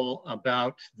article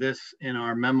about this in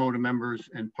our memo to members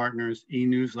and partners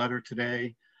e-newsletter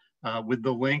today with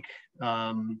the link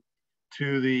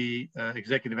to the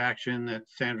executive action that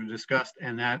Sandra discussed,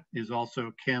 and that is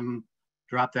also, Kim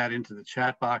dropped that into the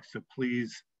chat box, so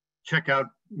please check out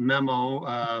memo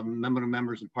to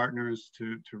members and partners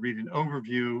to read an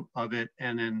overview of it,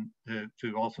 and then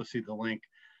to also see the link.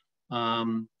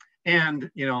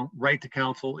 And right to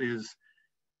counsel is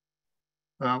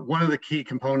one of the key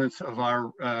components of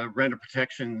our renter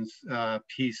protections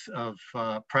piece of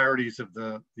priorities of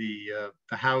the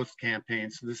HoUSed campaign.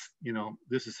 So this,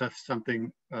 this is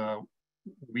something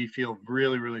we feel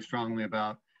really, really strongly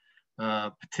about,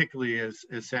 particularly as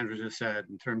Sandra just said,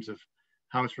 in terms of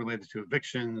how it's related to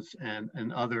evictions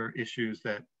and other issues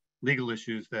legal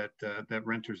issues that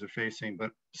renters are facing, but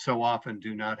so often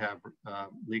do not have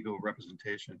legal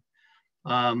representation.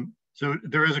 So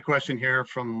there is a question here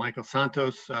from Michael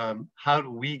Santos. How do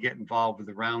we get involved with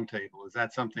the roundtable? Is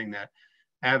that something that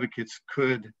advocates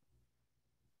could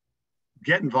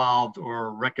get involved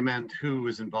or recommend who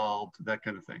is involved, that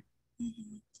kind of thing?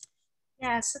 Mm-hmm.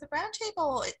 Yeah, so the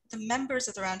roundtable, the members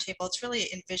of the roundtable, it's really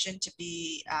envisioned to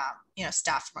be,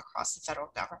 staff from across the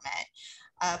federal government.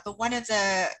 But one of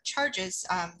the charges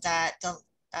that the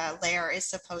layer is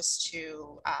supposed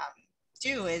to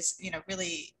do is,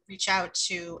 really reach out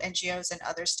to NGOs and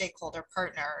other stakeholder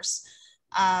partners.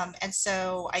 And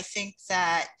so I think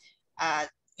that,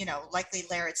 likely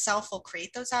layer itself will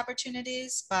create those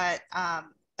opportunities, but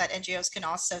NGOs can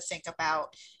also think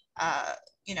about,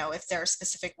 if there are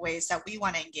specific ways that we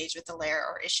want to engage with the layer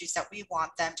or issues that we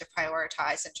want them to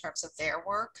prioritize in terms of their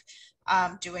work,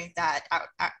 doing that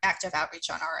active outreach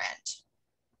on our end.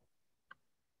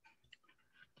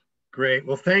 Great.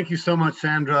 Well, thank you so much,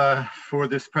 Sandra, for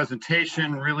this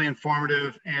presentation. Really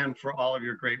informative, and for all of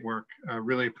your great work. I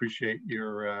really appreciate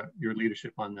your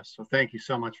leadership on this. So thank you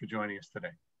so much for joining us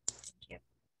today. Thank you.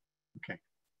 Okay.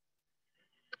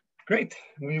 Great.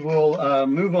 We will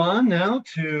move on now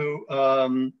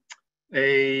to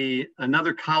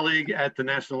another colleague at the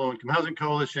National Low Income Housing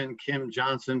Coalition, Kim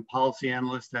Johnson, policy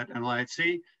analyst at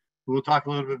NLIHC, who will talk a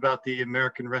little bit about the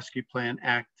American Rescue Plan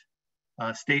Act,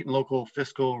 state and local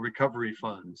fiscal recovery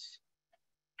funds.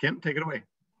 Kim, take it away.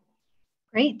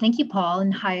 Great, thank you, Paul,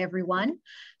 and hi, everyone.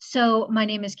 So my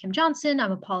name is Kim Johnson.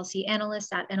 I'm a policy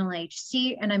analyst at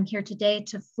NLIHC, and I'm here today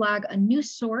to flag a new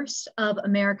source of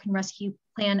American Rescue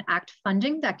Plan Act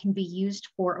funding that can be used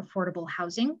for affordable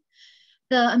housing.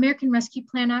 The American Rescue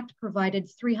Plan Act provided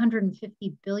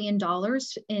 $350 billion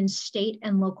in state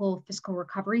and local fiscal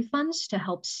recovery funds to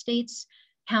help states,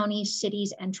 counties,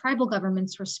 cities, and tribal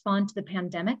governments respond to the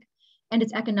pandemic and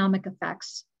its economic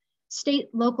effects. State,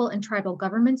 local, and tribal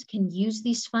governments can use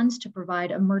these funds to provide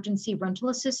emergency rental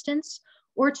assistance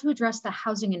or to address the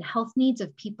housing and health needs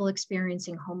of people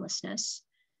experiencing homelessness.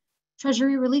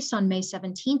 Treasury released on May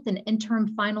 17th an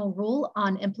interim final rule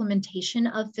on implementation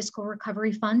of fiscal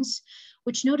recovery funds,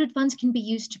 which noted funds can be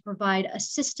used to provide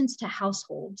assistance to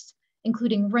households,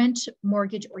 including rent,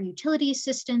 mortgage, or utility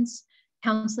assistance,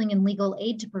 counseling and legal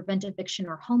aid to prevent eviction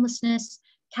or homelessness,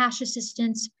 cash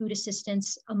assistance, food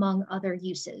assistance, among other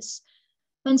uses.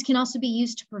 Funds can also be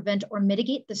used to prevent or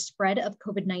mitigate the spread of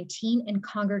COVID-19 in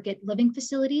congregate living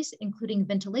facilities, including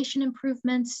ventilation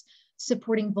improvements,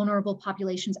 supporting vulnerable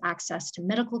populations' access to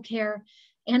medical care,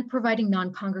 and providing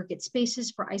non-congregate spaces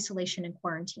for isolation and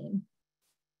quarantine.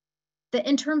 The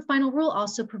interim final rule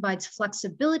also provides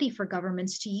flexibility for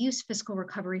governments to use fiscal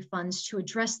recovery funds to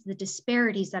address the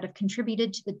disparities that have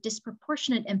contributed to the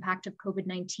disproportionate impact of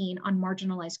COVID-19 on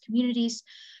marginalized communities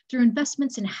through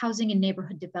investments in housing and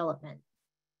neighborhood development.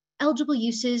 Eligible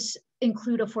uses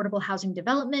include affordable housing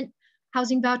development,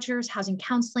 housing vouchers, housing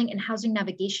counseling, and housing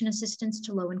navigation assistance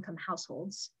to low-income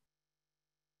households.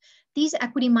 These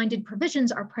equity-minded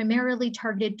provisions are primarily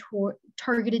targeted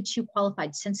to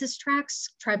qualified census tracts,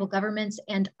 tribal governments,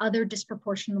 and other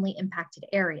disproportionately impacted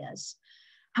areas.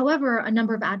 However, a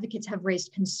number of advocates have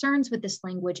raised concerns with this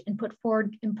language and put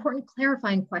forward important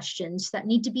clarifying questions that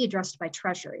need to be addressed by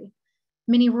Treasury.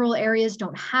 Many rural areas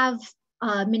don't have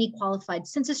many qualified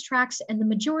census tracts, and the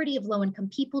majority of low-income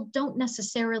people don't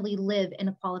necessarily live in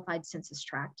a qualified census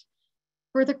tract.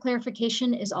 Further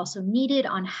clarification is also needed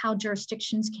on how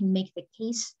jurisdictions can make the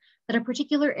case that a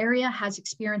particular area has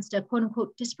experienced a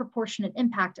quote-unquote disproportionate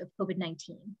impact of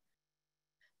COVID-19.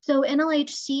 So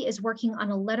NLHC is working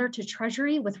on a letter to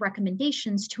Treasury with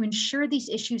recommendations to ensure these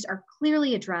issues are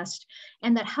clearly addressed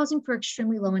and that housing for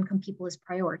extremely low-income people is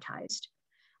prioritized.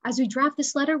 As we draft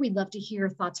this letter, we'd love to hear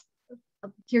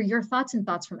your thoughts and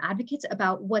thoughts from advocates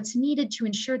about what's needed to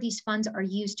ensure these funds are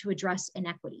used to address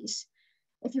inequities.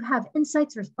 If you have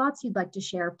insights or thoughts you'd like to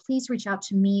share, please reach out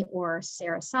to me or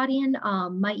Sarah Sadian.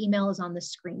 My email is on the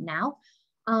screen now.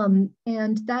 And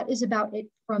that is about it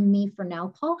from me for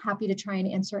now, Paul. Happy to try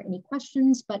and answer any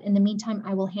questions, but in the meantime,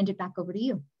 I will hand it back over to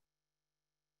you.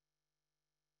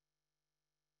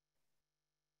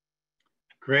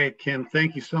 Great, Kim,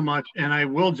 thank you so much. And I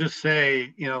will just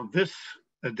say, this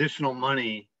additional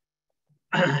money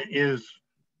is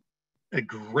a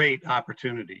great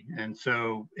opportunity. And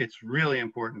so it's really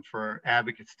important for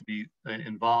advocates to be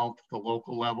involved at the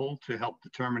local level to help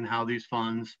determine how these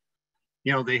funds,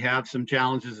 you know, they have some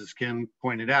challenges, as Kim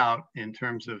pointed out, in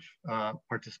terms of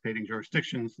participating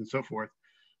jurisdictions and so forth.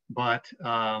 But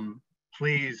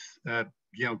please,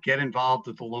 you know, get involved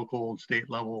at the local and state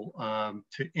level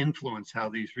to influence how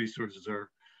these resources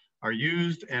are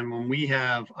used. And when we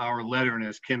have our letter, and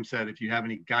as Kim said, if you have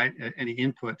any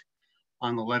input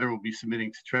on the letter we'll be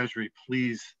submitting to Treasury,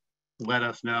 please let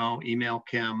us know. Email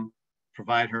Kim,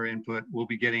 provide her input. We'll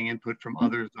be getting input from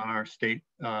others on our state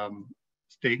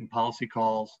and policy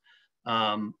calls.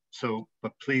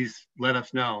 But please let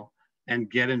us know and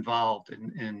get involved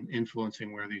in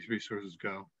influencing where these resources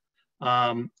go.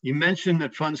 You mentioned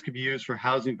that funds could be used for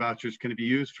housing vouchers. Can it be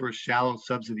used for a shallow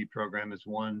subsidy program is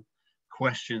one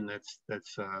question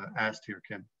that's asked here,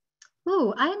 Kim.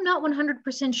 Ooh, I am not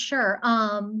 100% sure.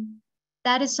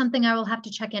 That is something I will have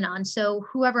to check in on. So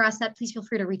whoever asked that, please feel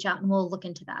free to reach out and we'll look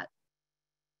into that.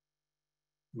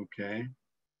 Okay.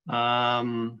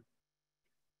 And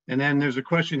then there's a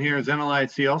question here, is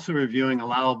NLIHC also reviewing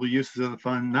allowable uses of the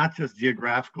fund, not just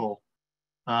geographical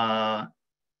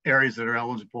areas that are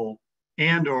eligible,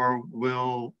 and or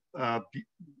will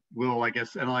I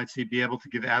guess NLIHC be able to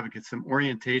give advocates some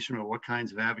orientation on what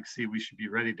kinds of advocacy we should be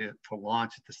ready to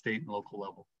launch at the state and local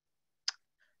level?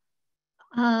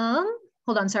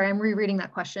 Hold on, sorry, I'm rereading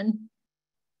that question.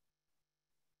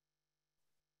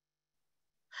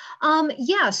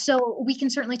 Yeah, so we can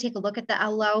certainly take a look at the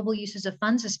allowable uses of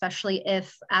funds, especially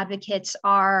if advocates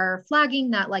are flagging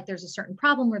that like there's a certain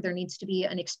problem where there needs to be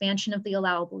an expansion of the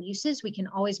allowable uses. We can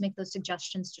always make those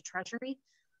suggestions to Treasury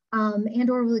and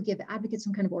or really give advocates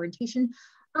some kind of orientation.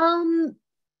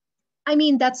 I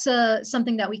mean, that's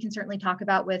something that we can certainly talk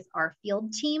about with our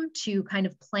field team to kind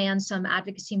of plan some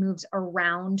advocacy moves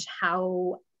around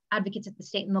how advocates at the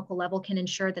state and local level can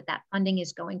ensure that that funding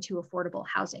is going to affordable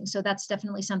housing. So that's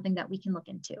definitely something that we can look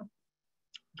into.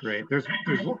 Great. There's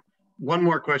one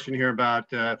more question here about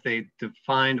if they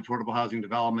defined affordable housing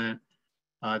development,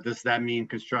 does that mean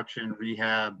construction,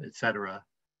 rehab, et cetera?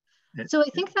 So I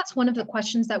think that's one of the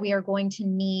questions that we are going to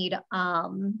need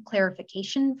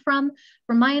clarification from.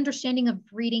 From my understanding of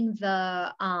reading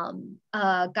the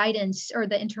guidance or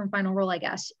the interim final rule, I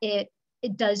guess, it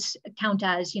does count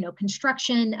as, you know,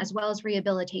 construction as well as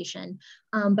rehabilitation.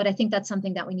 But I think that's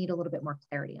something that we need a little bit more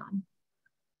clarity on.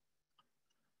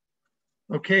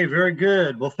 Okay, very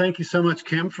good. Well, thank you so much,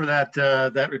 Kim, for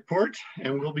that report,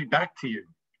 and we'll be back to you.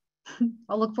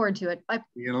 I'll look forward to it. Bye.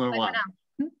 See you in a little while.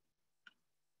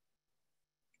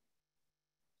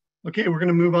 Okay, we're going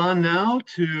to move on now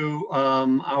to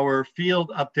our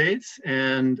field updates,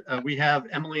 and we have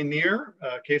Emily Neer,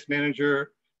 Case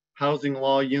Manager, Housing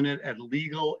Law Unit at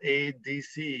Legal Aid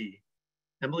D.C.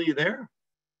 Emily, you there?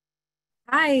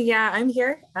 Hi, yeah, I'm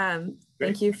here.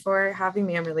 Thank you for having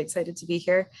me. I'm really excited to be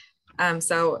here.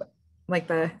 So like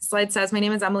the slide says, my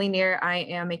name is Emily Neer. I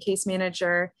am a case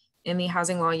manager in the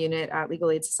Housing Law Unit at Legal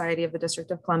Aid Society of the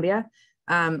District of Columbia.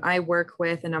 I work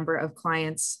with a number of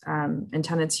clients and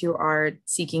tenants who are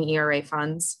seeking ERA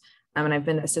funds, and I've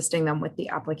been assisting them with the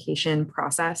application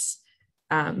process.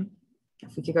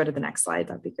 If we could go to the next slide,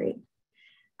 that'd be great.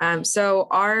 So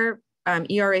our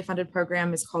ERA funded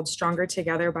program is called Stronger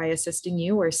Together by Assisting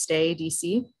You, or Stay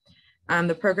D.C.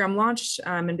 The program launched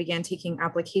and began taking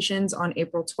applications on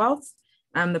April 12th.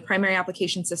 The primary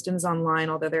application system is online,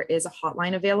 although there is a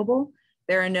hotline available.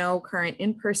 There are no current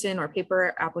in-person or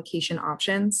paper application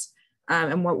options.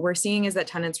 And what we're seeing is that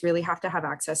tenants really have to have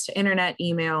access to internet,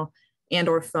 email, and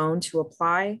or phone to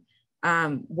apply.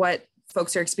 What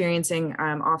folks are experiencing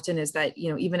often is that,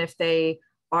 you know, even if they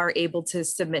are able to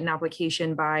submit an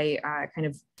application by kind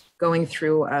of going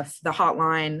through the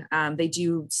hotline, they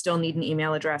do still need an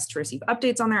email address to receive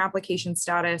updates on their application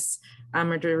status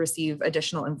or to receive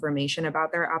additional information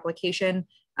about their application.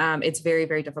 It's very,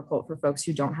 very difficult for folks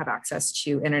who don't have access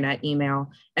to internet,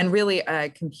 email, and really a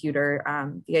computer.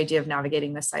 The idea of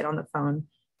navigating the site on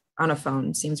a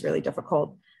phone seems really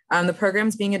difficult. The program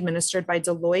is being administered by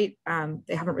Deloitte.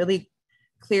 They haven't really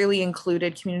clearly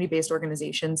included community-based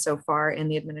organizations so far in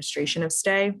the administration of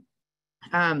Stay.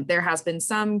 There has been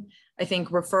some, I think,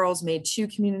 referrals made to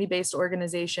community-based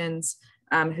organizations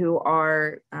who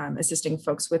are assisting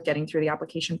folks with getting through the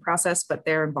application process, but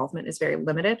their involvement is very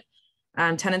limited.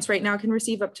 Tenants right now can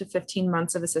receive up to 15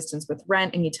 months of assistance with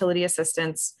rent and utility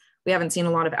assistance. We haven't seen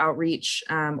a lot of outreach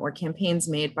or campaigns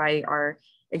made by our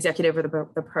executive or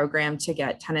the program to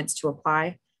get tenants to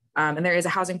apply. And there is a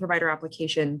housing provider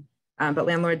application but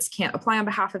landlords can't apply on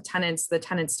behalf of tenants. The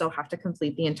tenants still have to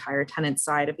complete the entire tenant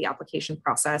side of the application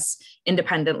process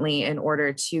independently in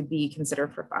order to be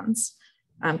considered for funds.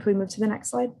 Can we move to the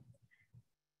next slide?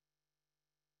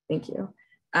 Thank you.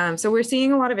 So we're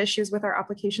seeing a lot of issues with our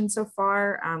application so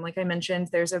far. Like I mentioned,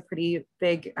 there's a pretty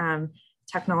big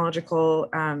technological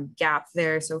gap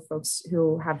there. So folks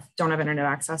who don't have internet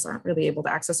access aren't really able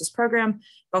to access this program.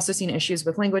 We've also seen issues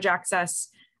with language access.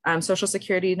 Social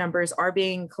security numbers are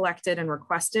being collected and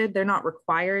requested. They're not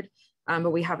required,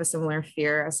 but we have a similar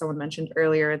fear, as someone mentioned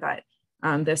earlier, that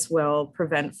this will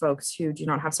prevent folks who do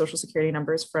not have social security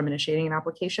numbers from initiating an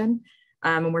application.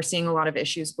 And we're seeing a lot of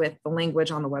issues with the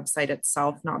language on the website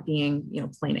itself not being,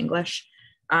 plain English.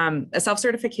 A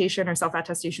self-certification or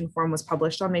self-attestation form was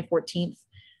published on May 14th.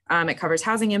 It covers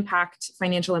housing impact,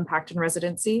 financial impact, and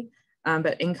residency,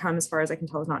 but income, as far as I can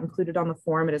tell, is not included on the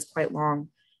form. It is quite long.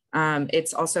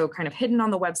 It's also kind of hidden on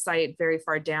the website, very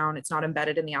far down. It's not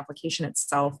embedded in the application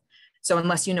itself. So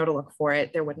unless you know to look for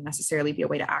it, there wouldn't necessarily be a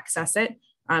way to access it.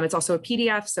 It's also a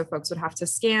PDF, so folks would have to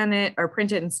scan it or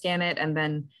print it and scan it and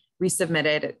then resubmit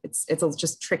it. It's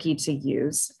just tricky to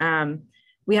use.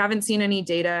 We haven't seen any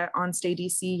data on Stay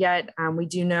D.C. yet. We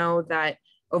do know that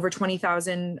over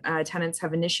 20,000 tenants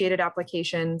have initiated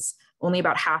applications. Only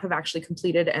about half have actually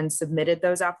completed and submitted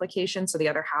those applications. So the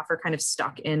other half are kind of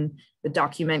stuck in the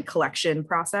document collection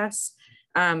process.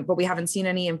 But we haven't seen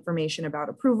any information about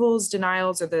approvals,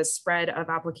 denials, or the spread of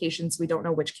applications. We don't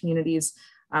know which communities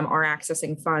are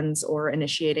accessing funds or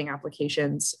initiating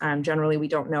applications. Generally, we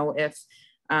don't know if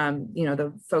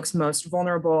the folks most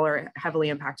vulnerable or heavily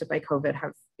impacted by COVID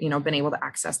have, been able to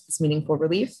access this meaningful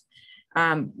relief.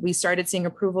 We started seeing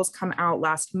approvals come out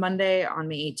last Monday on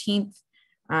May 18th.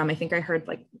 I think I heard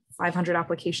like 500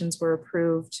 applications were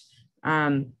approved.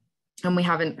 And we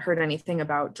haven't heard anything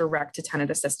about direct to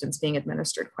tenant assistance being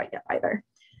administered quite yet either.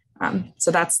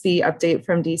 So that's the update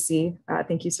from DC.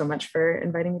 Thank you so much for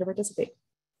inviting me to participate.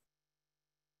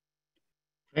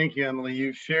 Thank you, Emily.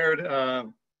 You've shared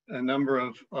a number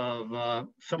of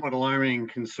somewhat alarming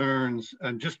concerns.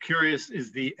 I'm just curious,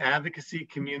 is the advocacy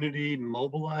community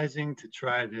mobilizing to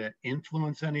try to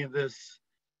influence any of this?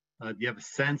 Do you have a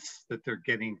sense that they're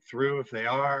getting through if they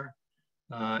are?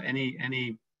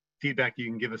 Any feedback you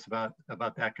can give us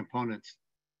about that component?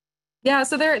 Yeah,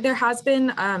 so there has been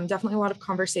definitely a lot of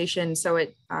conversation. So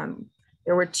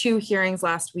there were 2 hearings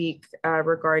last week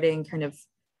regarding kind of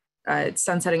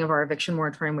sunsetting of our eviction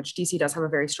moratorium, which DC does have a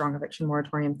very strong eviction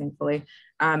moratorium, thankfully.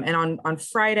 And on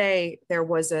Friday, there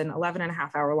was an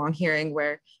 11.5-hour long hearing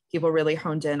where people really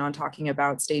honed in on talking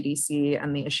about Stay DC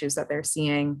and the issues that they're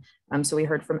seeing. So we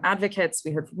heard from advocates,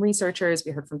 we heard from researchers,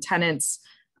 we heard from tenants,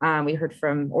 we heard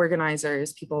from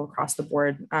organizers, people across the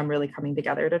board really coming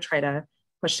together to try to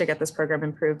push to get this program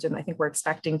improved. And I think we're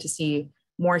expecting to see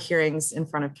more hearings in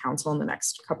front of council in the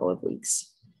next couple of weeks.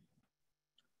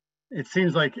 It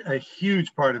seems like a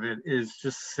huge part of it is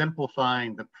just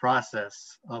simplifying the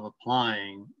process of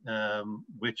applying,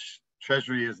 which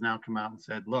Treasury has now come out and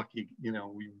said, look, we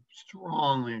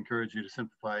strongly encourage you to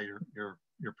simplify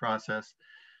your process.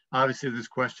 Obviously, there's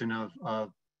question of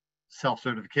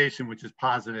self-certification, which is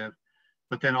positive,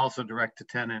 but then also direct to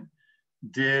tenant.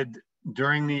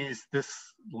 During this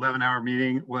 11-hour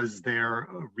meeting, was there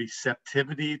a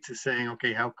receptivity to saying,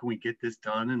 okay, how can we get this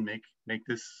done and make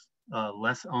this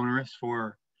less onerous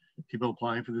for people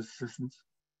applying for this assistance?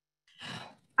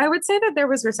 I would say that there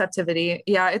was receptivity.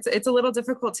 Yeah, it's a little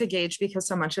difficult to gauge because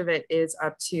so much of it is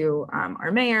up to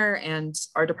our mayor and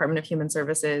our Department of Human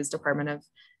Services, Department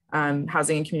of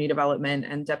Housing and Community Development,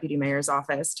 and Deputy Mayor's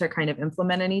office to kind of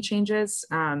implement any changes.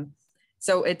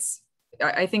 So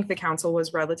I think the council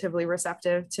was relatively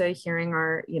receptive to hearing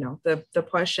our, the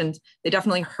push, and they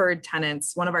definitely heard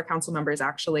tenants. One of our council members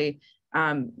actually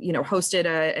hosted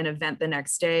an event the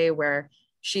next day where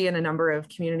she and a number of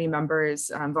community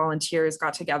members, volunteers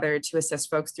got together to assist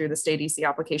folks through the Stay DC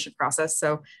application process.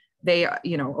 So they, a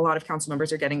lot of council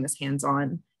members are getting this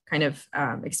hands-on kind of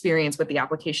experience with the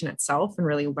application itself and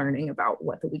really learning about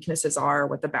what the weaknesses are,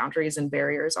 what the boundaries and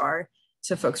barriers are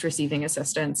to folks receiving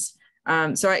assistance.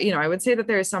 So I would say that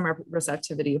there is some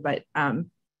receptivity, but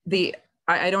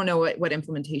I don't know what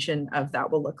implementation of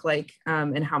that will look like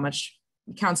and how much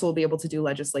council will be able to do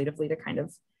legislatively to kind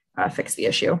of fix the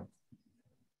issue.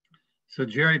 So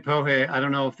Jerry Pohe, I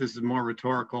don't know if this is more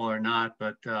rhetorical or not,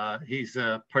 but he's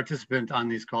a participant on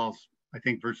these calls, I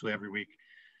think virtually every week.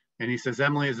 And he says,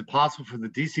 Emily, is it possible for the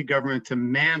DC government to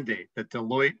mandate that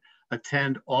Deloitte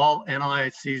attend all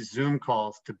NLIHC Zoom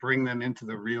calls to bring them into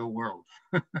the real world?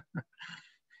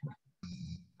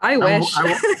 I wish.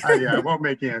 I won't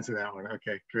make you answer that one.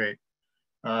 Okay, great.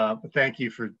 But thank you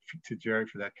to Jerry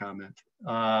for that comment.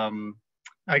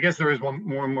 I guess there is one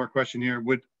more question here.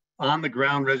 Would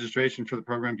on-the-ground registration for the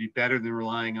program be better than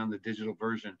relying on the digital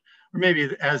version? Or maybe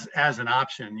as an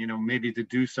option, you know, maybe to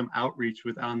do some outreach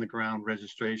with on-the-ground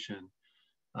registration.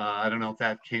 I don't know if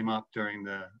that came up during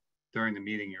the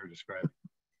meeting you were describing.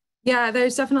 Yeah,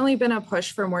 there's definitely been a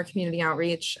push for more community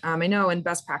outreach. I know in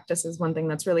best practice is one thing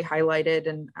that's really highlighted,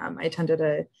 and I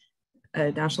attended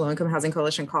a National Low Income Housing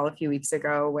Coalition call a few weeks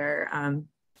ago where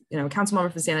you know, council member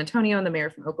from San Antonio and the mayor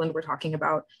from Oakland were talking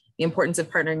about the importance of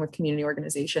partnering with community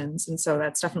organizations. And so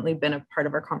that's definitely been a part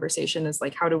of our conversation, is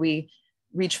like, how do we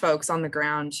reach folks on the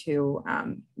ground who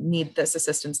need this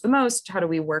assistance the most? How do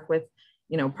we work with,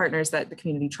 you know, partners that the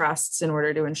community trusts in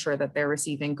order to ensure that they're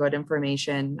receiving good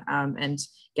information and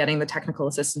getting the technical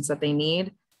assistance that they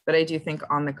need? But I do think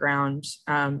on the ground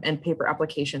and paper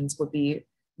applications will be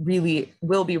really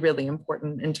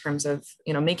important in terms of,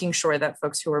 you know, making sure that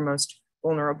folks who are most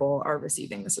vulnerable are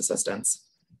receiving this assistance.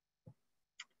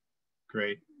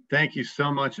 Great. Thank you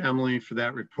so much, Emily, for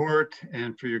that report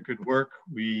and for your good work.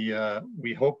 We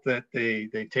hope that they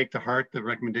take to heart the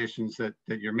recommendations that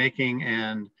you're making,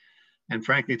 and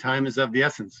frankly, time is of the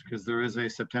essence because there is a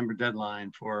September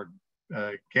deadline for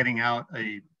getting out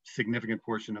a significant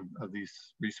portion of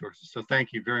these resources. So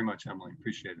thank you very much, Emily.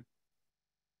 Appreciate it.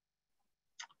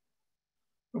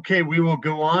 Okay, we will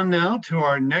go on now to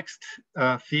our next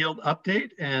field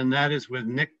update, and that is with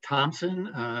Nick Thompson,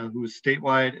 who is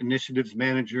Statewide Initiatives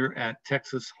Manager at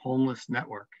Texas Homeless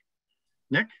Network.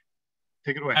 Nick,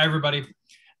 take it away. Hi, everybody.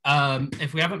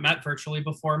 If we haven't met virtually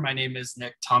before, my name is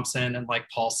Nick Thompson, and like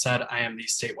Paul said, I am the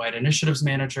Statewide Initiatives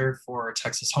Manager for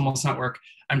Texas Homeless Network.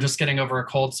 I'm just getting over a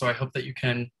cold, so I hope that you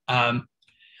can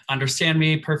understand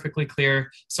me perfectly clear.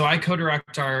 So I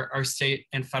co-direct our state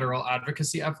and federal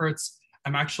advocacy efforts.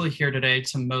 I'm actually here today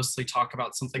to mostly talk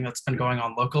about something that's been going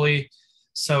on locally.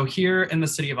 So here in the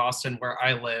city of Austin, where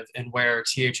I live and where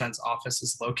THN's office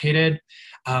is located,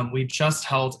 we just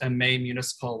held a May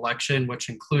municipal election, which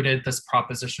included this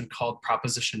proposition called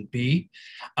Proposition B.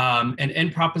 And in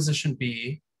Proposition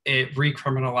B, it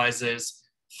recriminalizes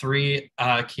three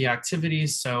key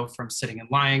activities. So from sitting and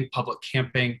lying, public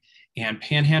camping, and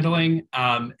panhandling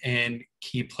in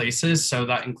key places. So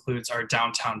that includes our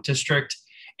downtown district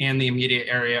and the immediate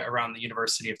area around the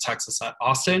University of Texas at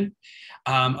Austin.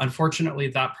 Unfortunately,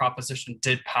 that proposition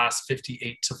did pass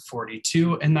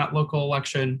 58-42 in that local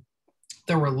election.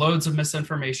 There were loads of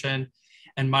misinformation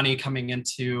and money coming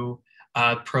into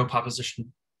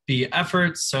pro-Proposition B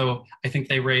efforts. So I think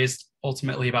they raised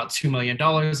ultimately about $2 million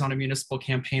on a municipal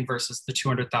campaign versus the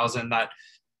 $200,000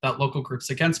 that local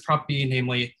groups against Prop B,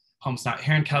 namely Homes Not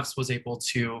Handcuffs, was able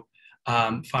to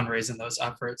fundraise in those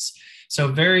efforts. So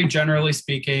very generally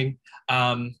speaking,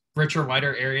 richer,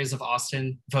 wider areas of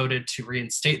Austin voted to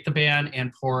reinstate the ban,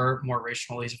 and poor, more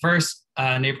racially diverse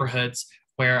neighborhoods,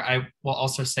 where I will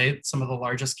also say some of the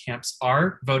largest camps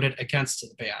are, voted against the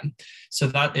ban. So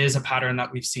that is a pattern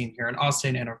that we've seen here in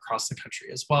Austin and across the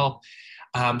country as well.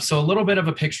 So a little bit of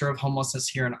a picture of homelessness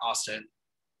here in Austin.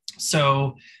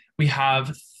 So we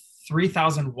have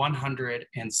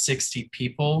 3,160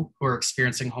 people who are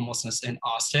experiencing homelessness in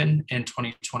Austin in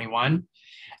 2021,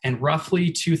 and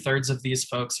roughly 2/3 of these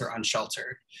folks are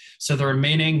unsheltered. So the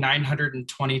remaining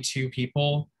 922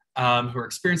 people who are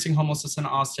experiencing homelessness in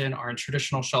Austin are in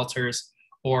traditional shelters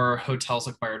or hotels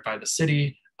acquired by the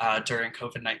city during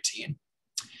COVID-19.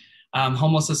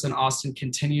 Homelessness in Austin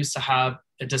continues to have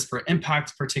a disparate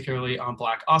impact, particularly on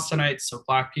Black Austinites. So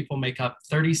Black people make up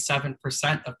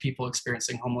 37% of people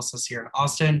experiencing homelessness here in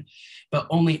Austin, but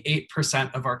only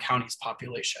 8% of our county's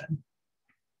population.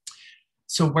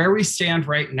 So where we stand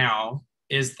right now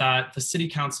is that the city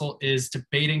council is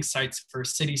debating sites for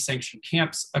city-sanctioned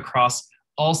camps across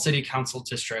all city council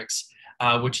districts,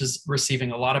 which is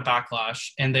receiving a lot of backlash.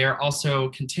 And they are also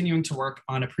continuing to work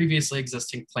on a previously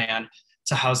existing plan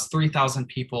to house 3,000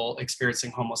 people experiencing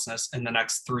homelessness in the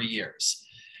next 3 years.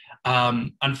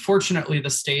 Unfortunately, the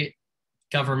state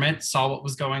government saw what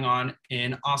was going on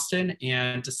in Austin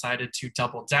and decided to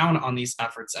double down on these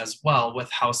efforts as well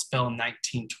with House Bill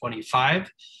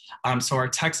 1925. So our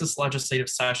Texas legislative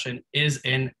session is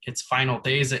in its final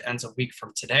days. It ends a week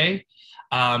from today.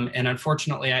 And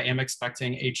unfortunately, I am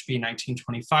expecting HB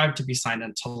 1925 to be signed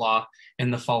into law in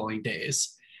the following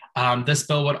days. This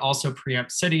bill would also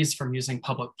preempt cities from using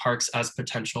public parks as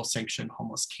potential sanctioned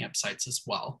homeless campsites as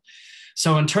well.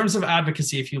 So in terms of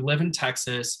advocacy, if you live in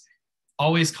Texas,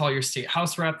 always call your state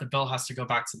House rep. The bill has to go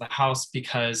back to the House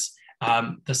because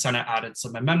the Senate added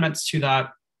some amendments to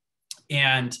that.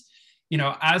 And, you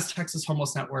know, as Texas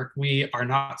Homeless Network, we are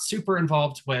not super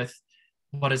involved with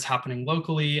what is happening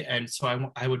locally. And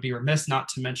so I would be remiss not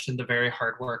to mention the very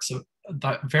hard work. So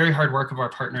the very hard work of our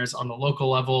partners on the local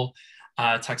level,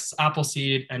 Texas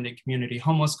Appleseed, Ending Community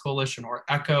Homeless Coalition, or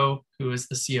ECHO, who is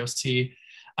the COC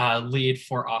lead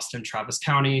for Austin Travis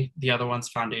County, the Other Ones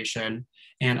Foundation,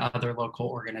 and other local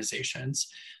organizations.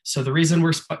 So the reason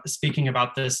we're speaking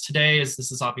about this today is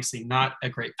this is obviously not a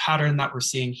great pattern that we're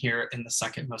seeing here in the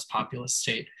second most populous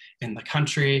state in the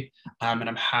country. And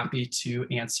I'm happy to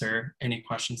answer any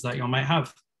questions that y'all might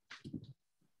have.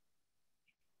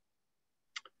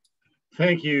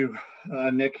 Thank you,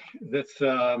 Nick. That's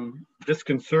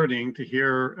disconcerting to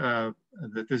hear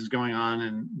that this is going on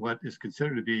in what is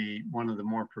considered to be one of the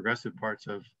more progressive parts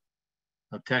of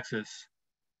Texas.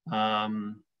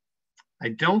 I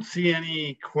don't see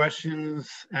any questions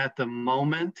at the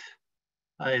moment.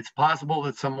 It's possible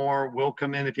that some more will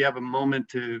come in. If you have a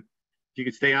moment if you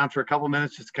could stay on for a couple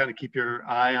minutes, just kind of keep your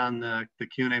eye on the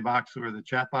Q&A box or the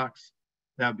chat box.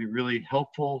 That would be really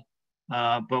helpful.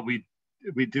 But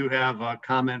we do have a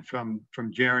comment from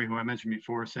Jerry, who I mentioned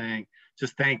before, saying,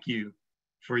 just thank you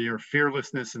for your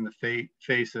fearlessness in the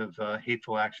face of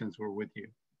hateful actions. We're with you.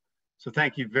 So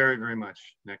thank you very, very much,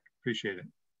 Nick. Appreciate it.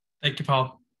 Thank you,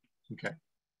 Paul. Okay.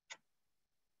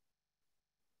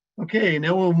 Okay,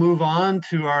 now we'll move on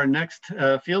to our next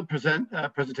field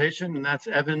presentation, and that's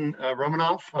Evan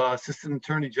Romanoff, Assistant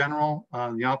Attorney General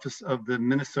in the Office of the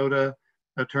Minnesota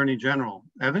Attorney General.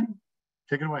 Evan,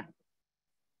 take it away.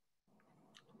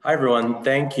 Hi, everyone.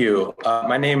 Thank you.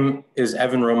 My name is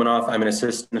Evan Romanoff. I'm an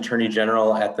Assistant Attorney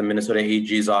General at the Minnesota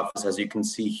AG's office. As you can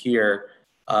see here,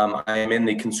 I am in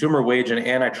the Consumer Wage and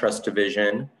Antitrust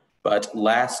Division, but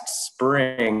last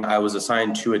spring, I was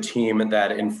assigned to a team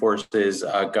that enforces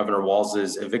Governor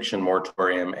Walz's eviction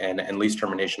moratorium and lease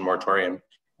termination moratorium.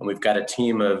 And we've got a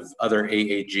team of other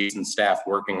AAGs and staff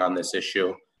working on this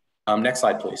issue. Next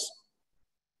slide, please.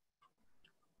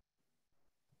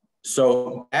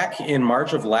 So back in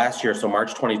March of last year, so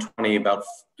March 2020, about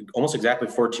almost exactly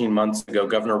 14 months ago,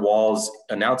 Governor Walz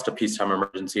announced a peacetime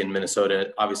emergency in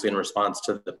Minnesota, obviously in response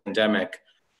to the pandemic.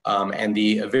 And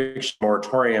the eviction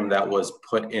moratorium that was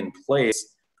put in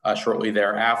place shortly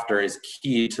thereafter is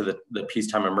key to the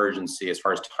peacetime emergency as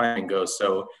far as timing goes.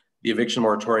 So the eviction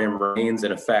moratorium remains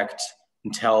in effect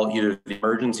until either the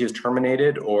emergency is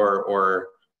terminated or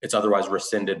it's otherwise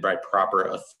rescinded by proper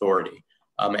authority.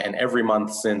 And every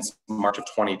month since March of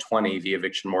 2020, the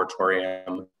eviction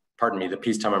moratorium, the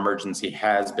peacetime emergency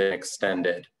has been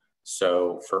extended.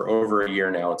 So for over a year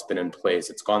now, it's been in place.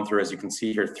 It's gone through, as you can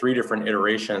see here, 3 different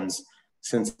iterations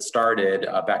since it started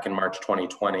back in March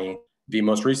 2020. The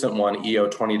most recent one, EO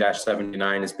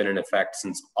 20-79, has been in effect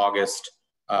since August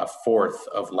 4th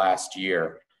of last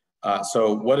year.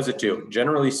 So what does it do?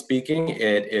 Generally speaking,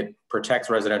 it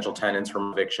protects residential tenants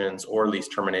from evictions or lease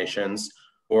terminations,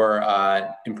 or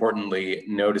importantly,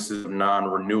 notices of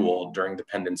non-renewal during the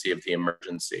pendency of the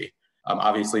emergency.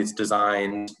 Obviously, it's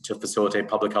designed to facilitate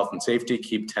public health and safety,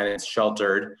 keep tenants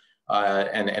sheltered,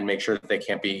 and make sure that they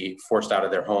can't be forced out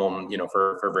of their home,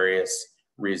 for various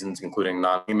reasons, including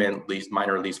non-payment,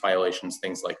 minor lease violations,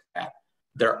 things like that.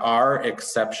 There are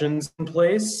exceptions in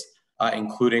place,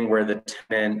 including where the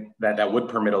tenant that would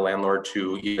permit a landlord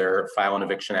to either file an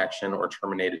eviction action or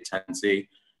terminate a tenancy.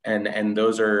 And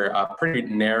those are pretty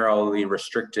narrowly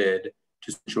restricted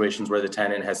to situations where the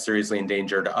tenant has seriously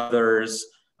endangered others,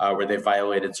 where they've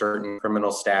violated certain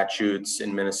criminal statutes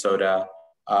in Minnesota,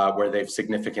 where they've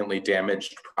significantly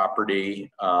damaged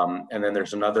property. And then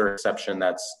there's another exception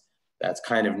that's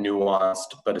kind of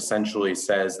nuanced, but essentially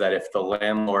says that if the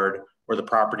landlord or the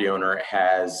property owner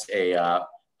has a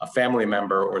family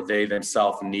member or they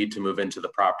themselves need to move into the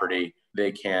property,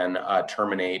 they can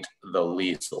terminate the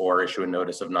lease or issue a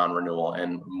notice of non-renewal.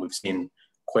 And we've seen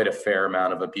quite a fair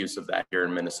amount of abuse of that here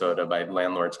in Minnesota by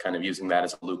landlords kind of using that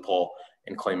as a loophole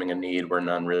and claiming a need where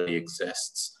none really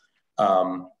exists.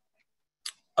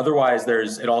 Otherwise,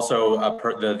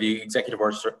 the executive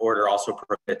order also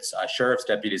prohibits sheriff's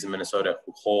deputies in Minnesota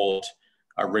who hold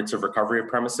writs of recovery of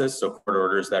premises, so court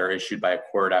orders that are issued by a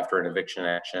court after an eviction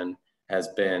action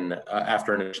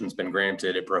after an eviction's been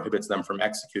granted. It prohibits them from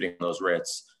executing those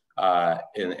writs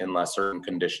unless certain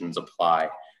conditions apply.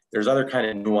 There's other kind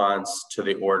of nuance to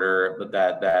the order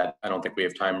that I don't think we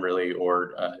have time really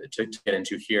to get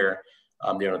into here.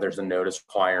 There's a notice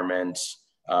requirement,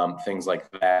 things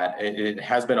like that. It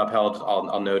has been upheld,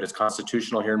 I'll note, as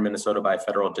constitutional here in Minnesota by a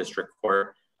federal district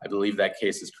court. I believe that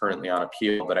case is currently on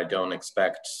appeal, but I don't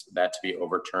expect that to be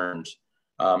overturned.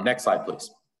 Next slide, please.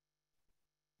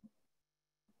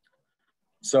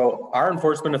 So our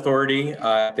enforcement authority,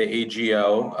 the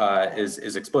AGO,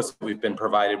 is explicit. We've been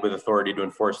provided with authority to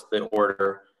enforce the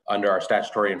order under our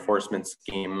statutory enforcement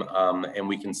scheme, and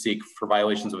we can seek, for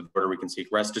violations of the order, we can seek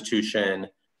restitution,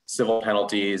 civil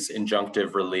penalties,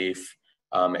 injunctive relief,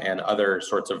 and any other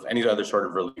sort of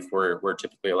relief we're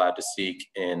typically allowed to seek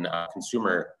in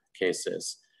consumer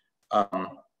cases. A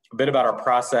bit about our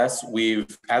process.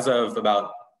 As of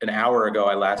about an hour ago,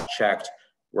 I last checked,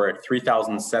 we're at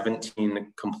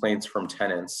 3,017 complaints from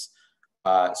tenants.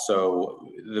 So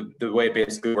the way it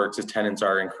basically works is tenants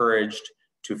are encouraged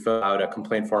to fill out a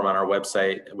complaint form on our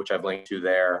website, which I've linked to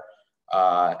there,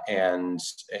 and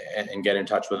get in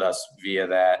touch with us via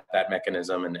that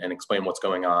mechanism and explain what's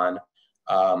going on.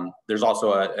 There's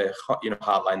also a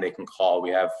hotline they can call. We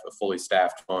have a fully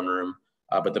staffed phone room,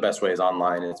 but the best way is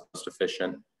online. It's most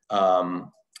efficient.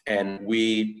 And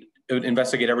we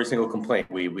investigate every single complaint.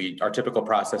 Our typical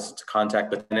process is to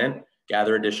contact the tenant,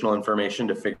 gather additional information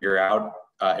to figure out,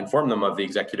 inform them of the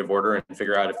executive order and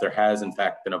figure out if there has in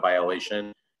fact been a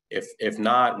violation. If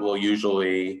not, we'll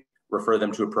usually refer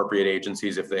them to appropriate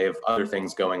agencies if they have other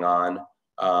things going on,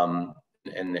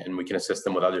 and we can assist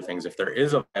them with other things. If there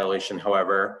is a violation,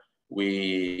 however,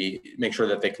 we make sure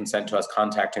that they consent to us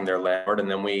contacting their landlord, and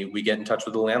then we get in touch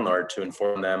with the landlord to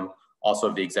inform them also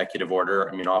of the executive order.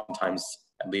 I mean, oftentimes,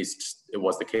 at least it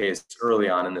was the case early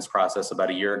on in this process, about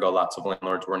a year ago, lots of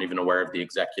landlords weren't even aware of the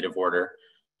executive order,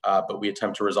 but we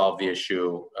attempt to resolve the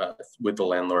issue with the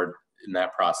landlord in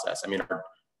that process. I mean,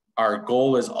 our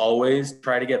goal is always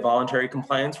try to get voluntary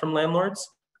compliance from landlords.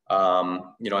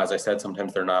 As I said,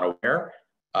 sometimes they're not aware.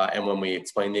 And when we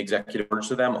explain the executive order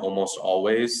to them, almost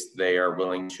always they are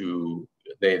willing to,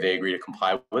 they agree to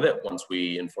comply with it once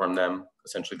we inform them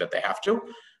essentially that they have to.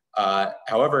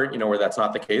 However, where that's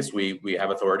not the case, we have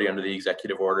authority under the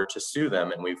executive order to sue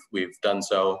them, and we've done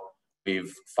so.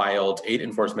 We've filed 8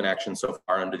 enforcement actions so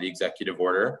far under the executive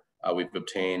order. We've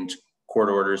obtained court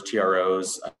orders,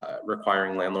 TROs,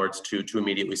 requiring landlords to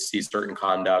immediately cease certain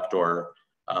conduct or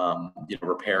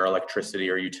repair electricity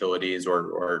or utilities,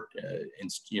 or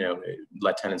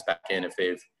let tenants back in if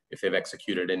they've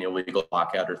executed an illegal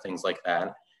lockout or things like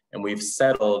that. And we've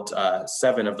settled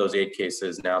 7 of those 8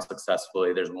 cases now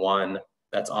successfully. There's one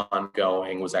that's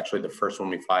ongoing, was actually the first one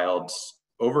we filed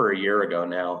over a year ago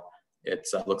now. It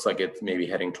looks like it's maybe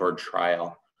heading toward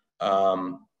trial.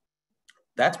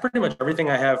 That's pretty much everything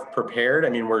I have prepared. I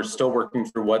mean, we're still working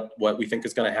through what we think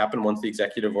is going to happen once the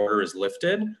executive order is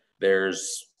lifted.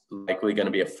 There's likely going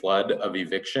to be a flood of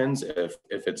evictions if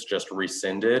it's just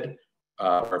rescinded,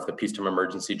 or if the peacetime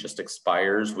emergency just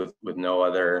expires with no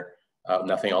other,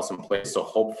 nothing else in place. So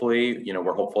hopefully,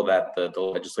 we're hopeful that the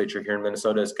legislature here in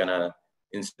Minnesota is going to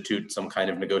institute some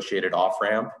kind of negotiated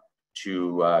off-ramp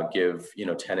to give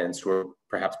tenants who are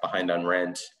perhaps behind on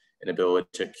rent an ability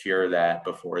to cure that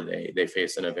before they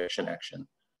face an eviction action.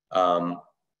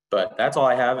 But that's all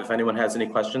I have. If anyone has any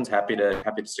questions, happy to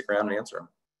stick around and answer them.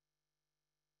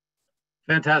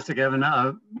 Fantastic, Evan.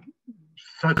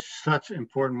 Such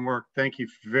important work. Thank you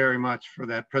very much for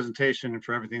that presentation and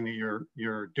for everything that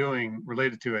you're doing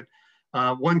related to it.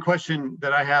 One question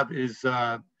that I have is,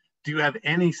 do you have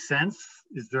any sense?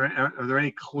 Are there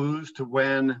any clues to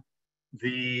when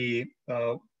the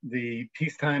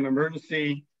peacetime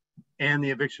emergency and the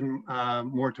eviction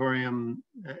moratorium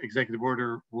executive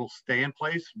order will stay in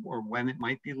place, or when it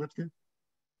might be lifted?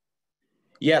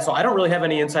 Yeah, so I don't really have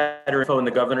any insider info in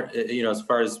the governor, as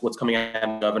far as what's coming out of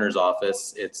the governor's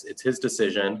office. It's his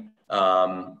decision.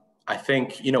 I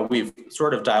think, we've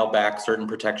sort of dialed back certain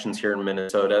protections here in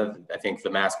Minnesota. I think the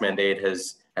mask mandate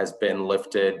has been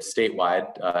lifted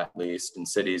statewide, at least, and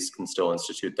cities can still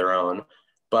institute their own.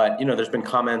 But, there's been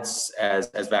comments as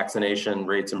vaccination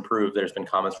rates improve, there's been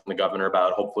comments from the governor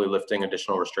about hopefully lifting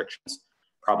additional restrictions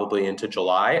probably into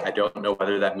July. I don't know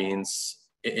whether that means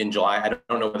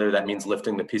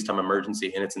lifting the peacetime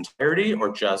emergency in its entirety or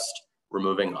just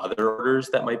removing other orders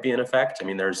that might be in effect. I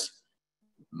mean,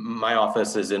 my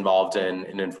office is involved in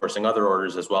enforcing other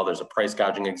orders as well. There's a price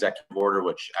gouging executive order,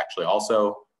 which actually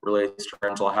also relates to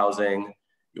rental housing.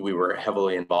 We were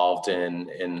heavily involved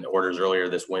in orders earlier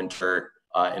this winter,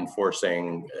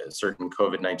 enforcing certain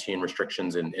COVID-19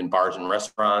 restrictions in bars and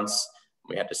restaurants.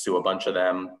 We had to sue a bunch of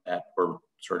them that were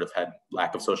sort of had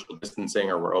lack of social distancing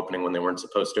or were opening when they weren't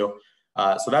supposed to.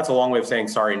 So that's a long way of saying,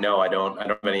 sorry, no, I don't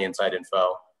have any inside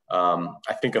info.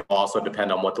 I think it'll also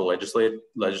depend on what the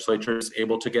legislature is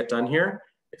able to get done here.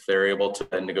 If they're able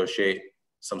to negotiate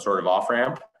some sort of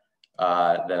off-ramp,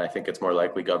 then I think it's more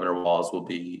likely Governor Walz will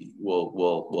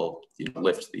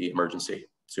lift the emergency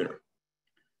sooner.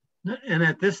 And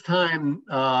at this time,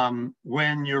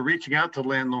 when you're reaching out to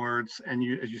landlords, and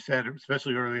as you said,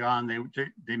 especially early on,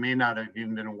 they may not have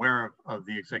even been aware of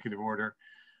the executive order.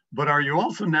 But are you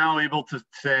also now able to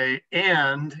say,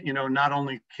 and, you know, not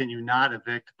only can you not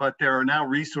evict, but there are now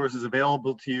resources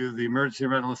available to you. The emergency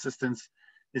rental assistance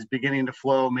is beginning to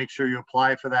flow. Make sure you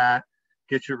apply for that.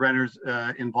 Get your renters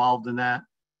involved in that.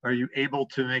 Are you able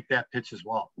to make that pitch as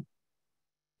well?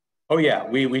 Oh yeah,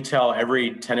 we tell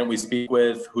every tenant we speak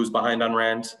with who's behind on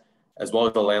rent, as well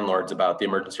as the landlords, about the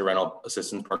emergency rental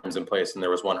assistance programs in place. And there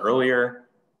was one earlier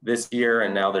this year,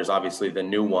 and now there's obviously the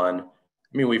new one.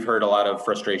 I mean, we've heard a lot of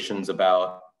frustrations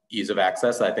about ease of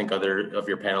access. I think other of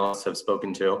your panelists have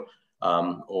spoken to,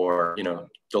 or, you know,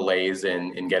 delays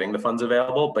in getting the funds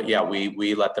available. But yeah,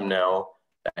 we let them know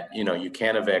that, you know, you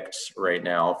can't evict right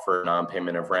now for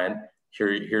non-payment of rent.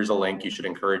 Here's a link. You should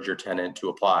encourage your tenant to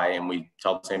apply. And we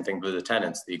tell the same thing to the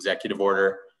tenants. The executive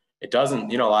order, it doesn't,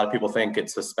 you know, a lot of people think it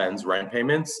suspends rent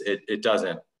payments. It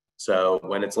doesn't. So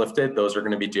when it's lifted, those are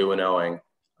going to be due and owing.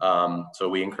 So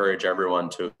we encourage everyone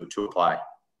to apply.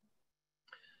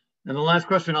 And the last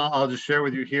question I'll just share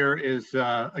with you here is,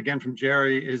 again, from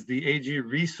Jerry, is the AG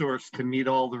resource to meet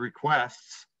all the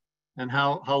requests? And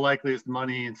how likely is the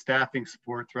money and staffing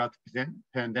support throughout the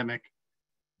pandemic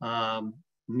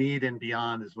need and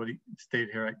beyond, is what he stated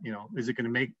here. You know, is it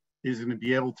going to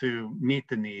be able to meet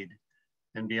the need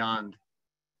and beyond?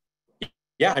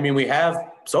 Yeah, I mean, we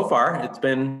have so far, it's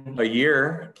been a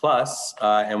year plus,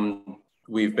 and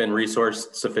we've been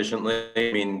resourced sufficiently.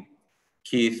 I mean,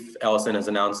 Keith Ellison has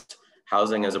announced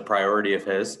housing as a priority of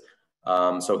his.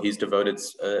 So he's devoted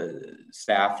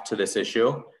staff to this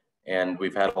issue. And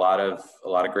we've had a lot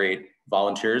of great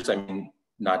volunteers. I mean,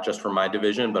 not just from my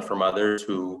division, but from others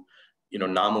who, you know,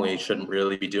 nominally shouldn't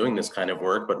really be doing this kind of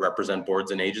work, but represent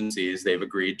boards and agencies. They've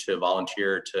agreed to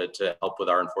volunteer to help with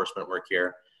our enforcement work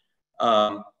here.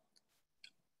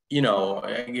 You know,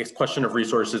 I guess question of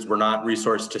resources, we're not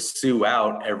resourced to sue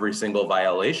out every single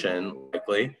violation,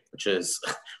 likely, which is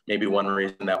maybe one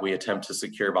reason that we attempt to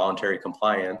secure voluntary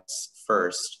compliance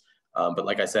first. But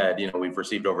like I said, you know, we've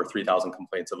received over 3,000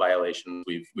 complaints of violations.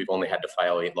 We've only had to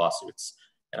file 8 lawsuits.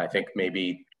 And I think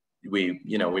maybe we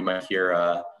might hear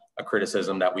a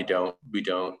criticism that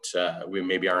we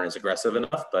maybe aren't as aggressive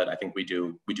enough, but I think we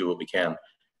do what we can.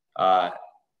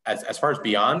 As far as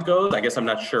beyond goes, I guess I'm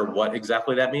not sure what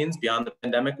exactly that means beyond the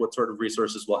pandemic, what sort of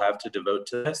resources we'll have to devote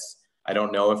to this. I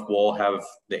don't know if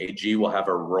the AG will have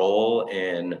a role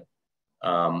in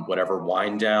whatever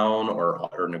wind down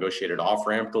or negotiated off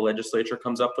ramp the legislature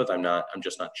comes up with. I'm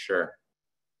just not sure.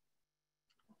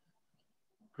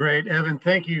 Great, Evan,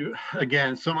 thank you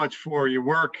again so much for your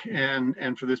work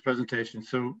and for this presentation.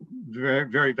 So very,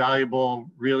 very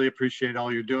valuable. Really appreciate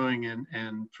all you're doing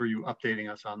and for you updating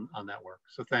us on that work.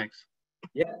 So thanks.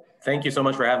 Yeah, thank you so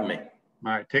much for having me.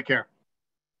 All right, take care.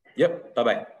 Yep,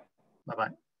 bye-bye. Bye-bye.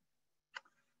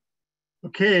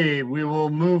 Okay, we will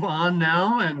move on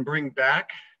now and bring back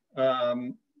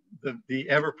the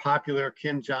ever popular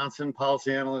Kim Johnson,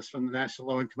 policy analyst from the National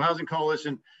Low Income Housing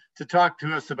Coalition, to talk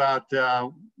to us about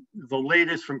the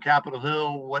latest from Capitol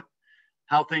Hill,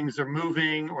 how things are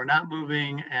moving or not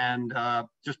moving, and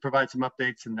just provide some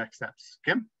updates and next steps.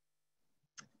 Kim?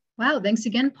 Wow, thanks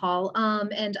again, Paul.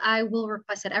 And I will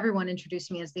request that everyone introduce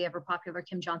me as the ever popular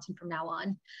Kim Johnson from now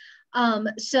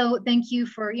on. So thank you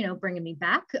for bringing me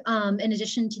back. In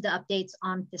addition to the updates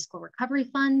on fiscal recovery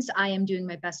funds, I am doing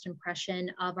my best impression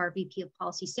of our VP of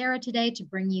Policy, Sarah, today to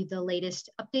bring you the latest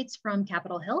updates from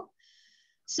Capitol Hill.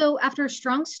 So after a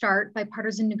strong start,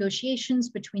 bipartisan negotiations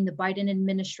between the Biden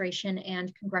administration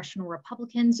and congressional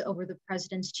Republicans over the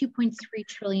president's $2.3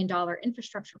 trillion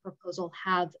infrastructure proposal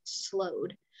have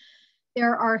slowed.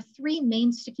 There are 3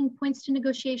 main sticking points to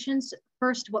negotiations.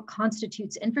 First, what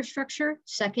constitutes infrastructure.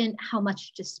 Second, how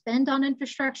much to spend on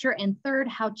infrastructure. And third,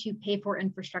 how to pay for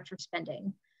infrastructure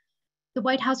spending. The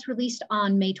White House released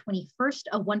on May 21st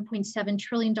a $1.7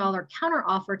 trillion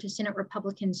counteroffer to Senate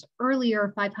Republicans'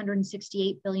 earlier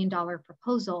 $568 billion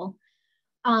proposal.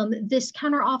 This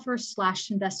counteroffer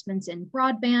slashed investments in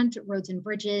broadband, roads and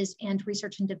bridges, and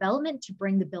research and development to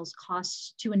bring the bill's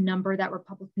costs to a number that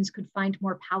Republicans could find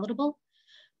more palatable.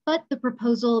 But the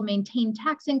proposal maintained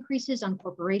tax increases on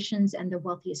corporations and the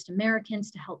wealthiest Americans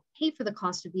to help pay for the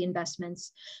cost of the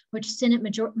investments, which Senate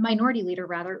Minority Leader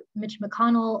Mitch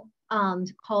McConnell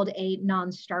called a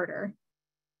non-starter.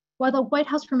 While the White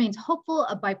House remains hopeful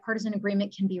a bipartisan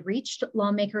agreement can be reached,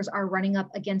 lawmakers are running up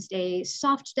against a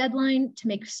soft deadline to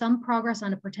make some progress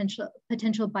on a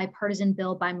potential bipartisan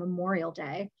bill by Memorial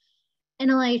Day.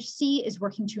 NLIHC is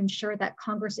working to ensure that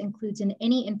Congress includes in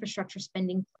any infrastructure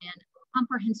spending plan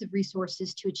comprehensive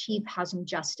resources to achieve housing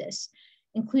justice,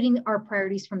 including our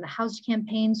priorities from the HoUSed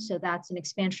campaign. So that's an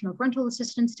expansion of rental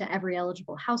assistance to every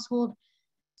eligible household,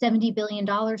 $70 billion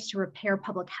to repair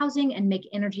public housing and make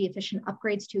energy efficient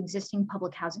upgrades to existing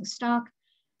public housing stock,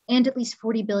 and at least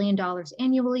 $40 billion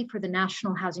annually for the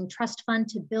National Housing Trust Fund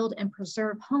to build and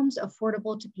preserve homes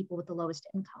affordable to people with the lowest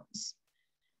incomes.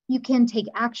 You can take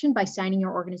action by signing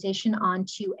your organization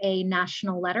onto a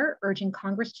national letter urging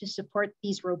Congress to support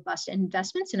these robust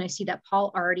investments. And I see that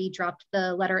Paul already dropped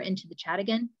the letter into the chat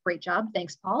again. Great job,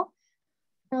 thanks, Paul.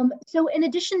 So in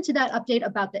addition to that update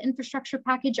about the infrastructure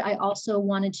package, I also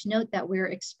wanted to note that we're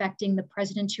expecting the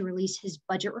president to release his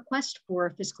budget request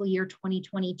for fiscal year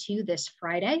 2022 this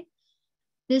Friday.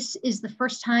 This is the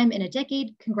first time in a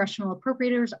decade congressional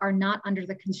appropriators are not under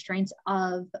the constraints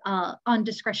of on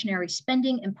discretionary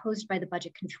spending imposed by the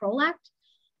Budget Control Act.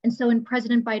 And so in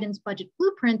President Biden's budget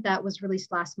blueprint that was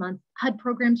released last month, HUD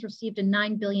programs received a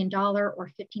 $9 billion or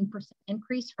 15%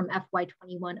 increase from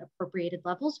FY21 appropriated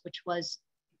levels, which was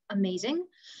amazing.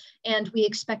 And we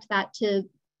expect that to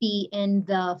be in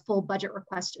the full budget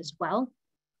request as well.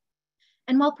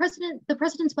 And while the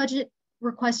president's budget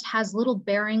request has little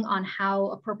bearing on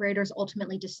how appropriators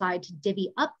ultimately decide to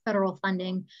divvy up federal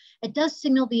funding, it does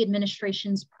signal the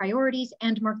administration's priorities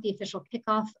and mark the official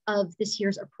kickoff of this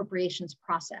year's appropriations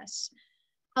process.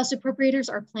 House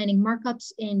appropriators are planning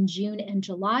markups in June and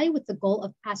July with the goal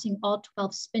of passing all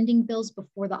 12 spending bills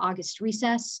before the August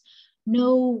recess.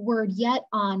 No word yet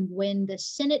on when the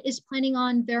Senate is planning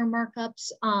on their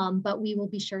markups, but we will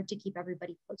be sure to keep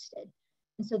everybody posted.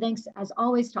 And so thanks as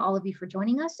always to all of you for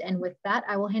joining us. And with that,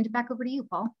 I will hand it back over to you,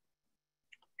 Paul.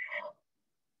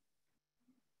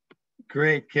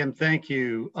 Great, Kim, thank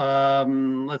you.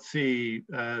 Let's see,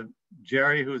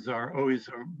 Jerry, who's always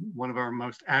one of our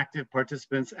most active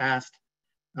participants, asked,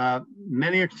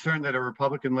 many are concerned that our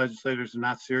Republican legislators are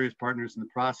not serious partners in the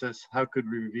process. How could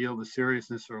we reveal the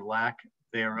seriousness or lack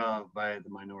thereof by the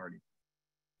minority?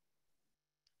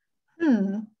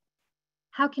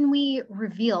 How can we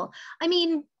reveal? I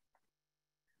mean,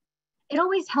 it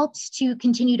always helps to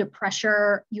continue to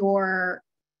pressure your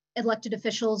elected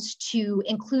officials to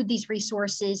include these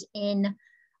resources in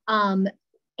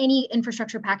any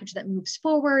infrastructure package that moves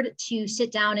forward, to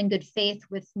sit down in good faith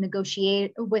with their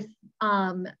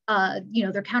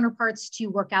counterparts to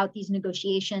work out these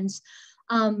negotiations.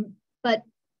 But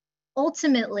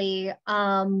ultimately,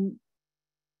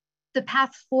 the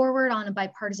path forward on a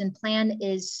bipartisan plan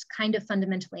is kind of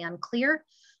fundamentally unclear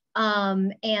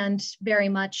and very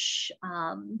much,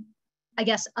 I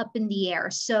guess, up in the air.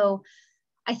 So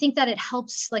I think that it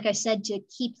helps, like I said, to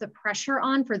keep the pressure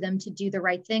on for them to do the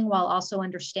right thing while also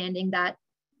understanding that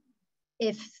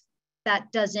if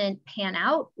that doesn't pan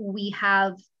out, we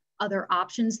have other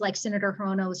options like Senator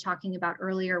Hirono was talking about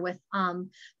earlier with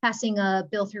passing a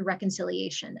bill through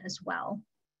reconciliation as well.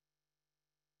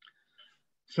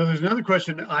 So there's another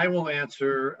question I will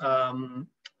answer,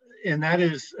 and that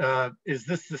is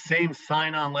this the same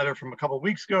sign-on letter from a couple of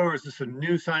weeks ago, or is this a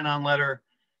new sign-on letter?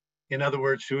 In other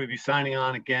words, should we be signing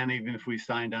on again, even if we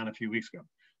signed on a few weeks ago?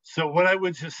 So what I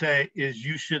would just say is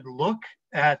you should look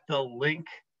at the link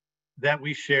that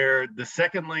we shared, the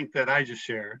second link that I just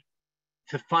shared,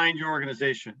 to find your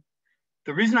organization.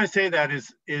 The reason I say that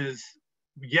is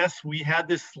yes, we had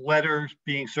this letter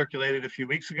being circulated a few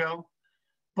weeks ago,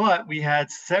 but we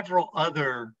had several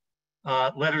other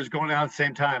letters going out at the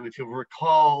same time. If you'll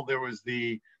recall, there was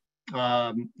the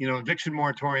eviction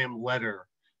moratorium letter.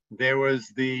 There was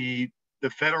the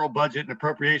federal budget and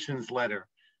appropriations letter.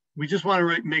 We just want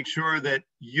to make sure that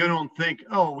you don't think,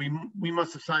 oh, we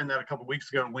must have signed that a couple of weeks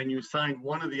ago when you signed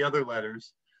one of the other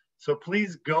letters. So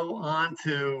please go on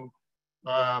to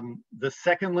the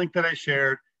second link that I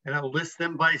shared, and I'll list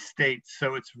them by state.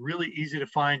 So it's really easy to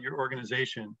find your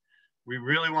organization. We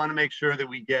really want to make sure that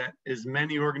we get as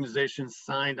many organizations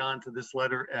signed on to this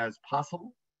letter as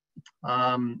possible.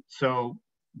 So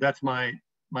that's my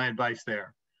advice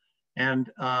there.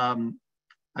 And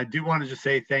I do want to just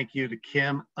say thank you to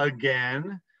Kim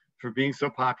again for being so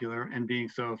popular and being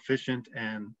so efficient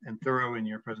and thorough in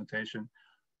your presentation.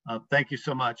 Thank you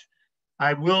so much.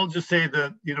 I will just say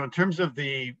that, in terms of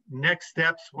the next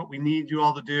steps, what we need you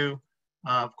all to do,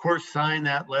 of course, sign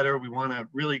that letter. We want to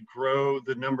really grow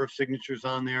the number of signatures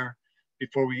on there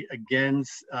before we again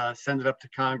send it up to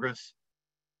Congress.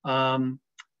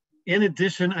 In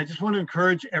addition, I just want to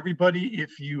encourage everybody,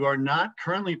 if you are not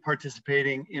currently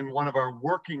participating in one of our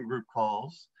working group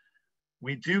calls,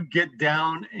 we do get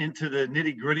down into the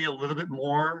nitty-gritty a little bit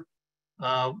more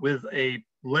with a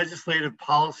legislative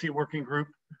policy working group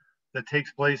that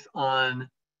takes place on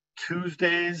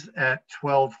Tuesdays at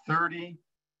 12:30.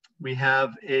 We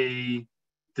have a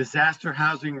disaster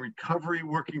housing recovery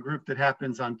working group that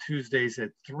happens on Tuesdays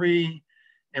at 3.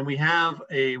 And we have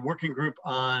a working group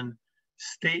on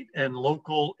state and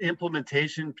local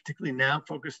implementation, particularly now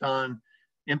focused on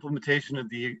implementation of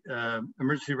the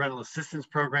emergency rental assistance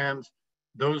programs.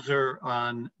 Those are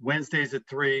on Wednesdays at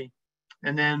 3.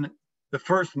 And then the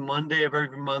first Monday of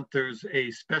every month, there's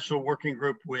a special working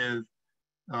group with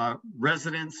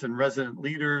residents and resident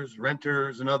leaders,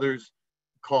 renters, and others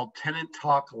called Tenant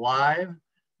Talk Live.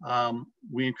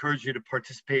 We encourage you to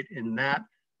participate in that.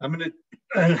 I'm going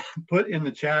to put in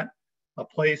the chat a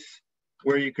place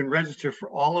where you can register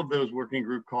for all of those working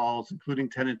group calls, including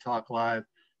Tenant Talk Live.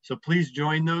 So please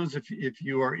join those if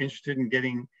you are interested in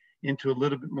getting into a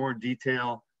little bit more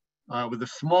detail with a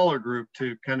smaller group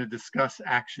to kind of discuss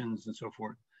actions and so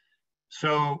forth.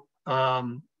 So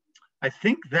I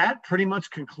think that pretty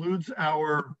much concludes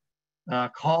our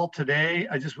call today.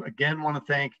 I just again want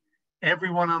to thank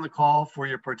everyone on the call for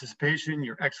your participation,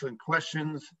 your excellent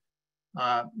questions,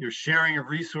 your sharing of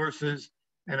resources,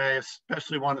 and I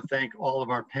especially want to thank all of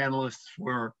our panelists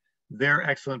for their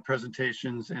excellent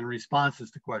presentations and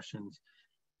responses to questions.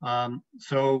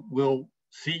 So we'll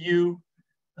see you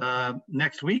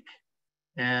next week,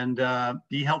 and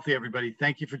be healthy, everybody.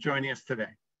 Thank you for joining us today.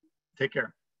 Take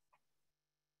care.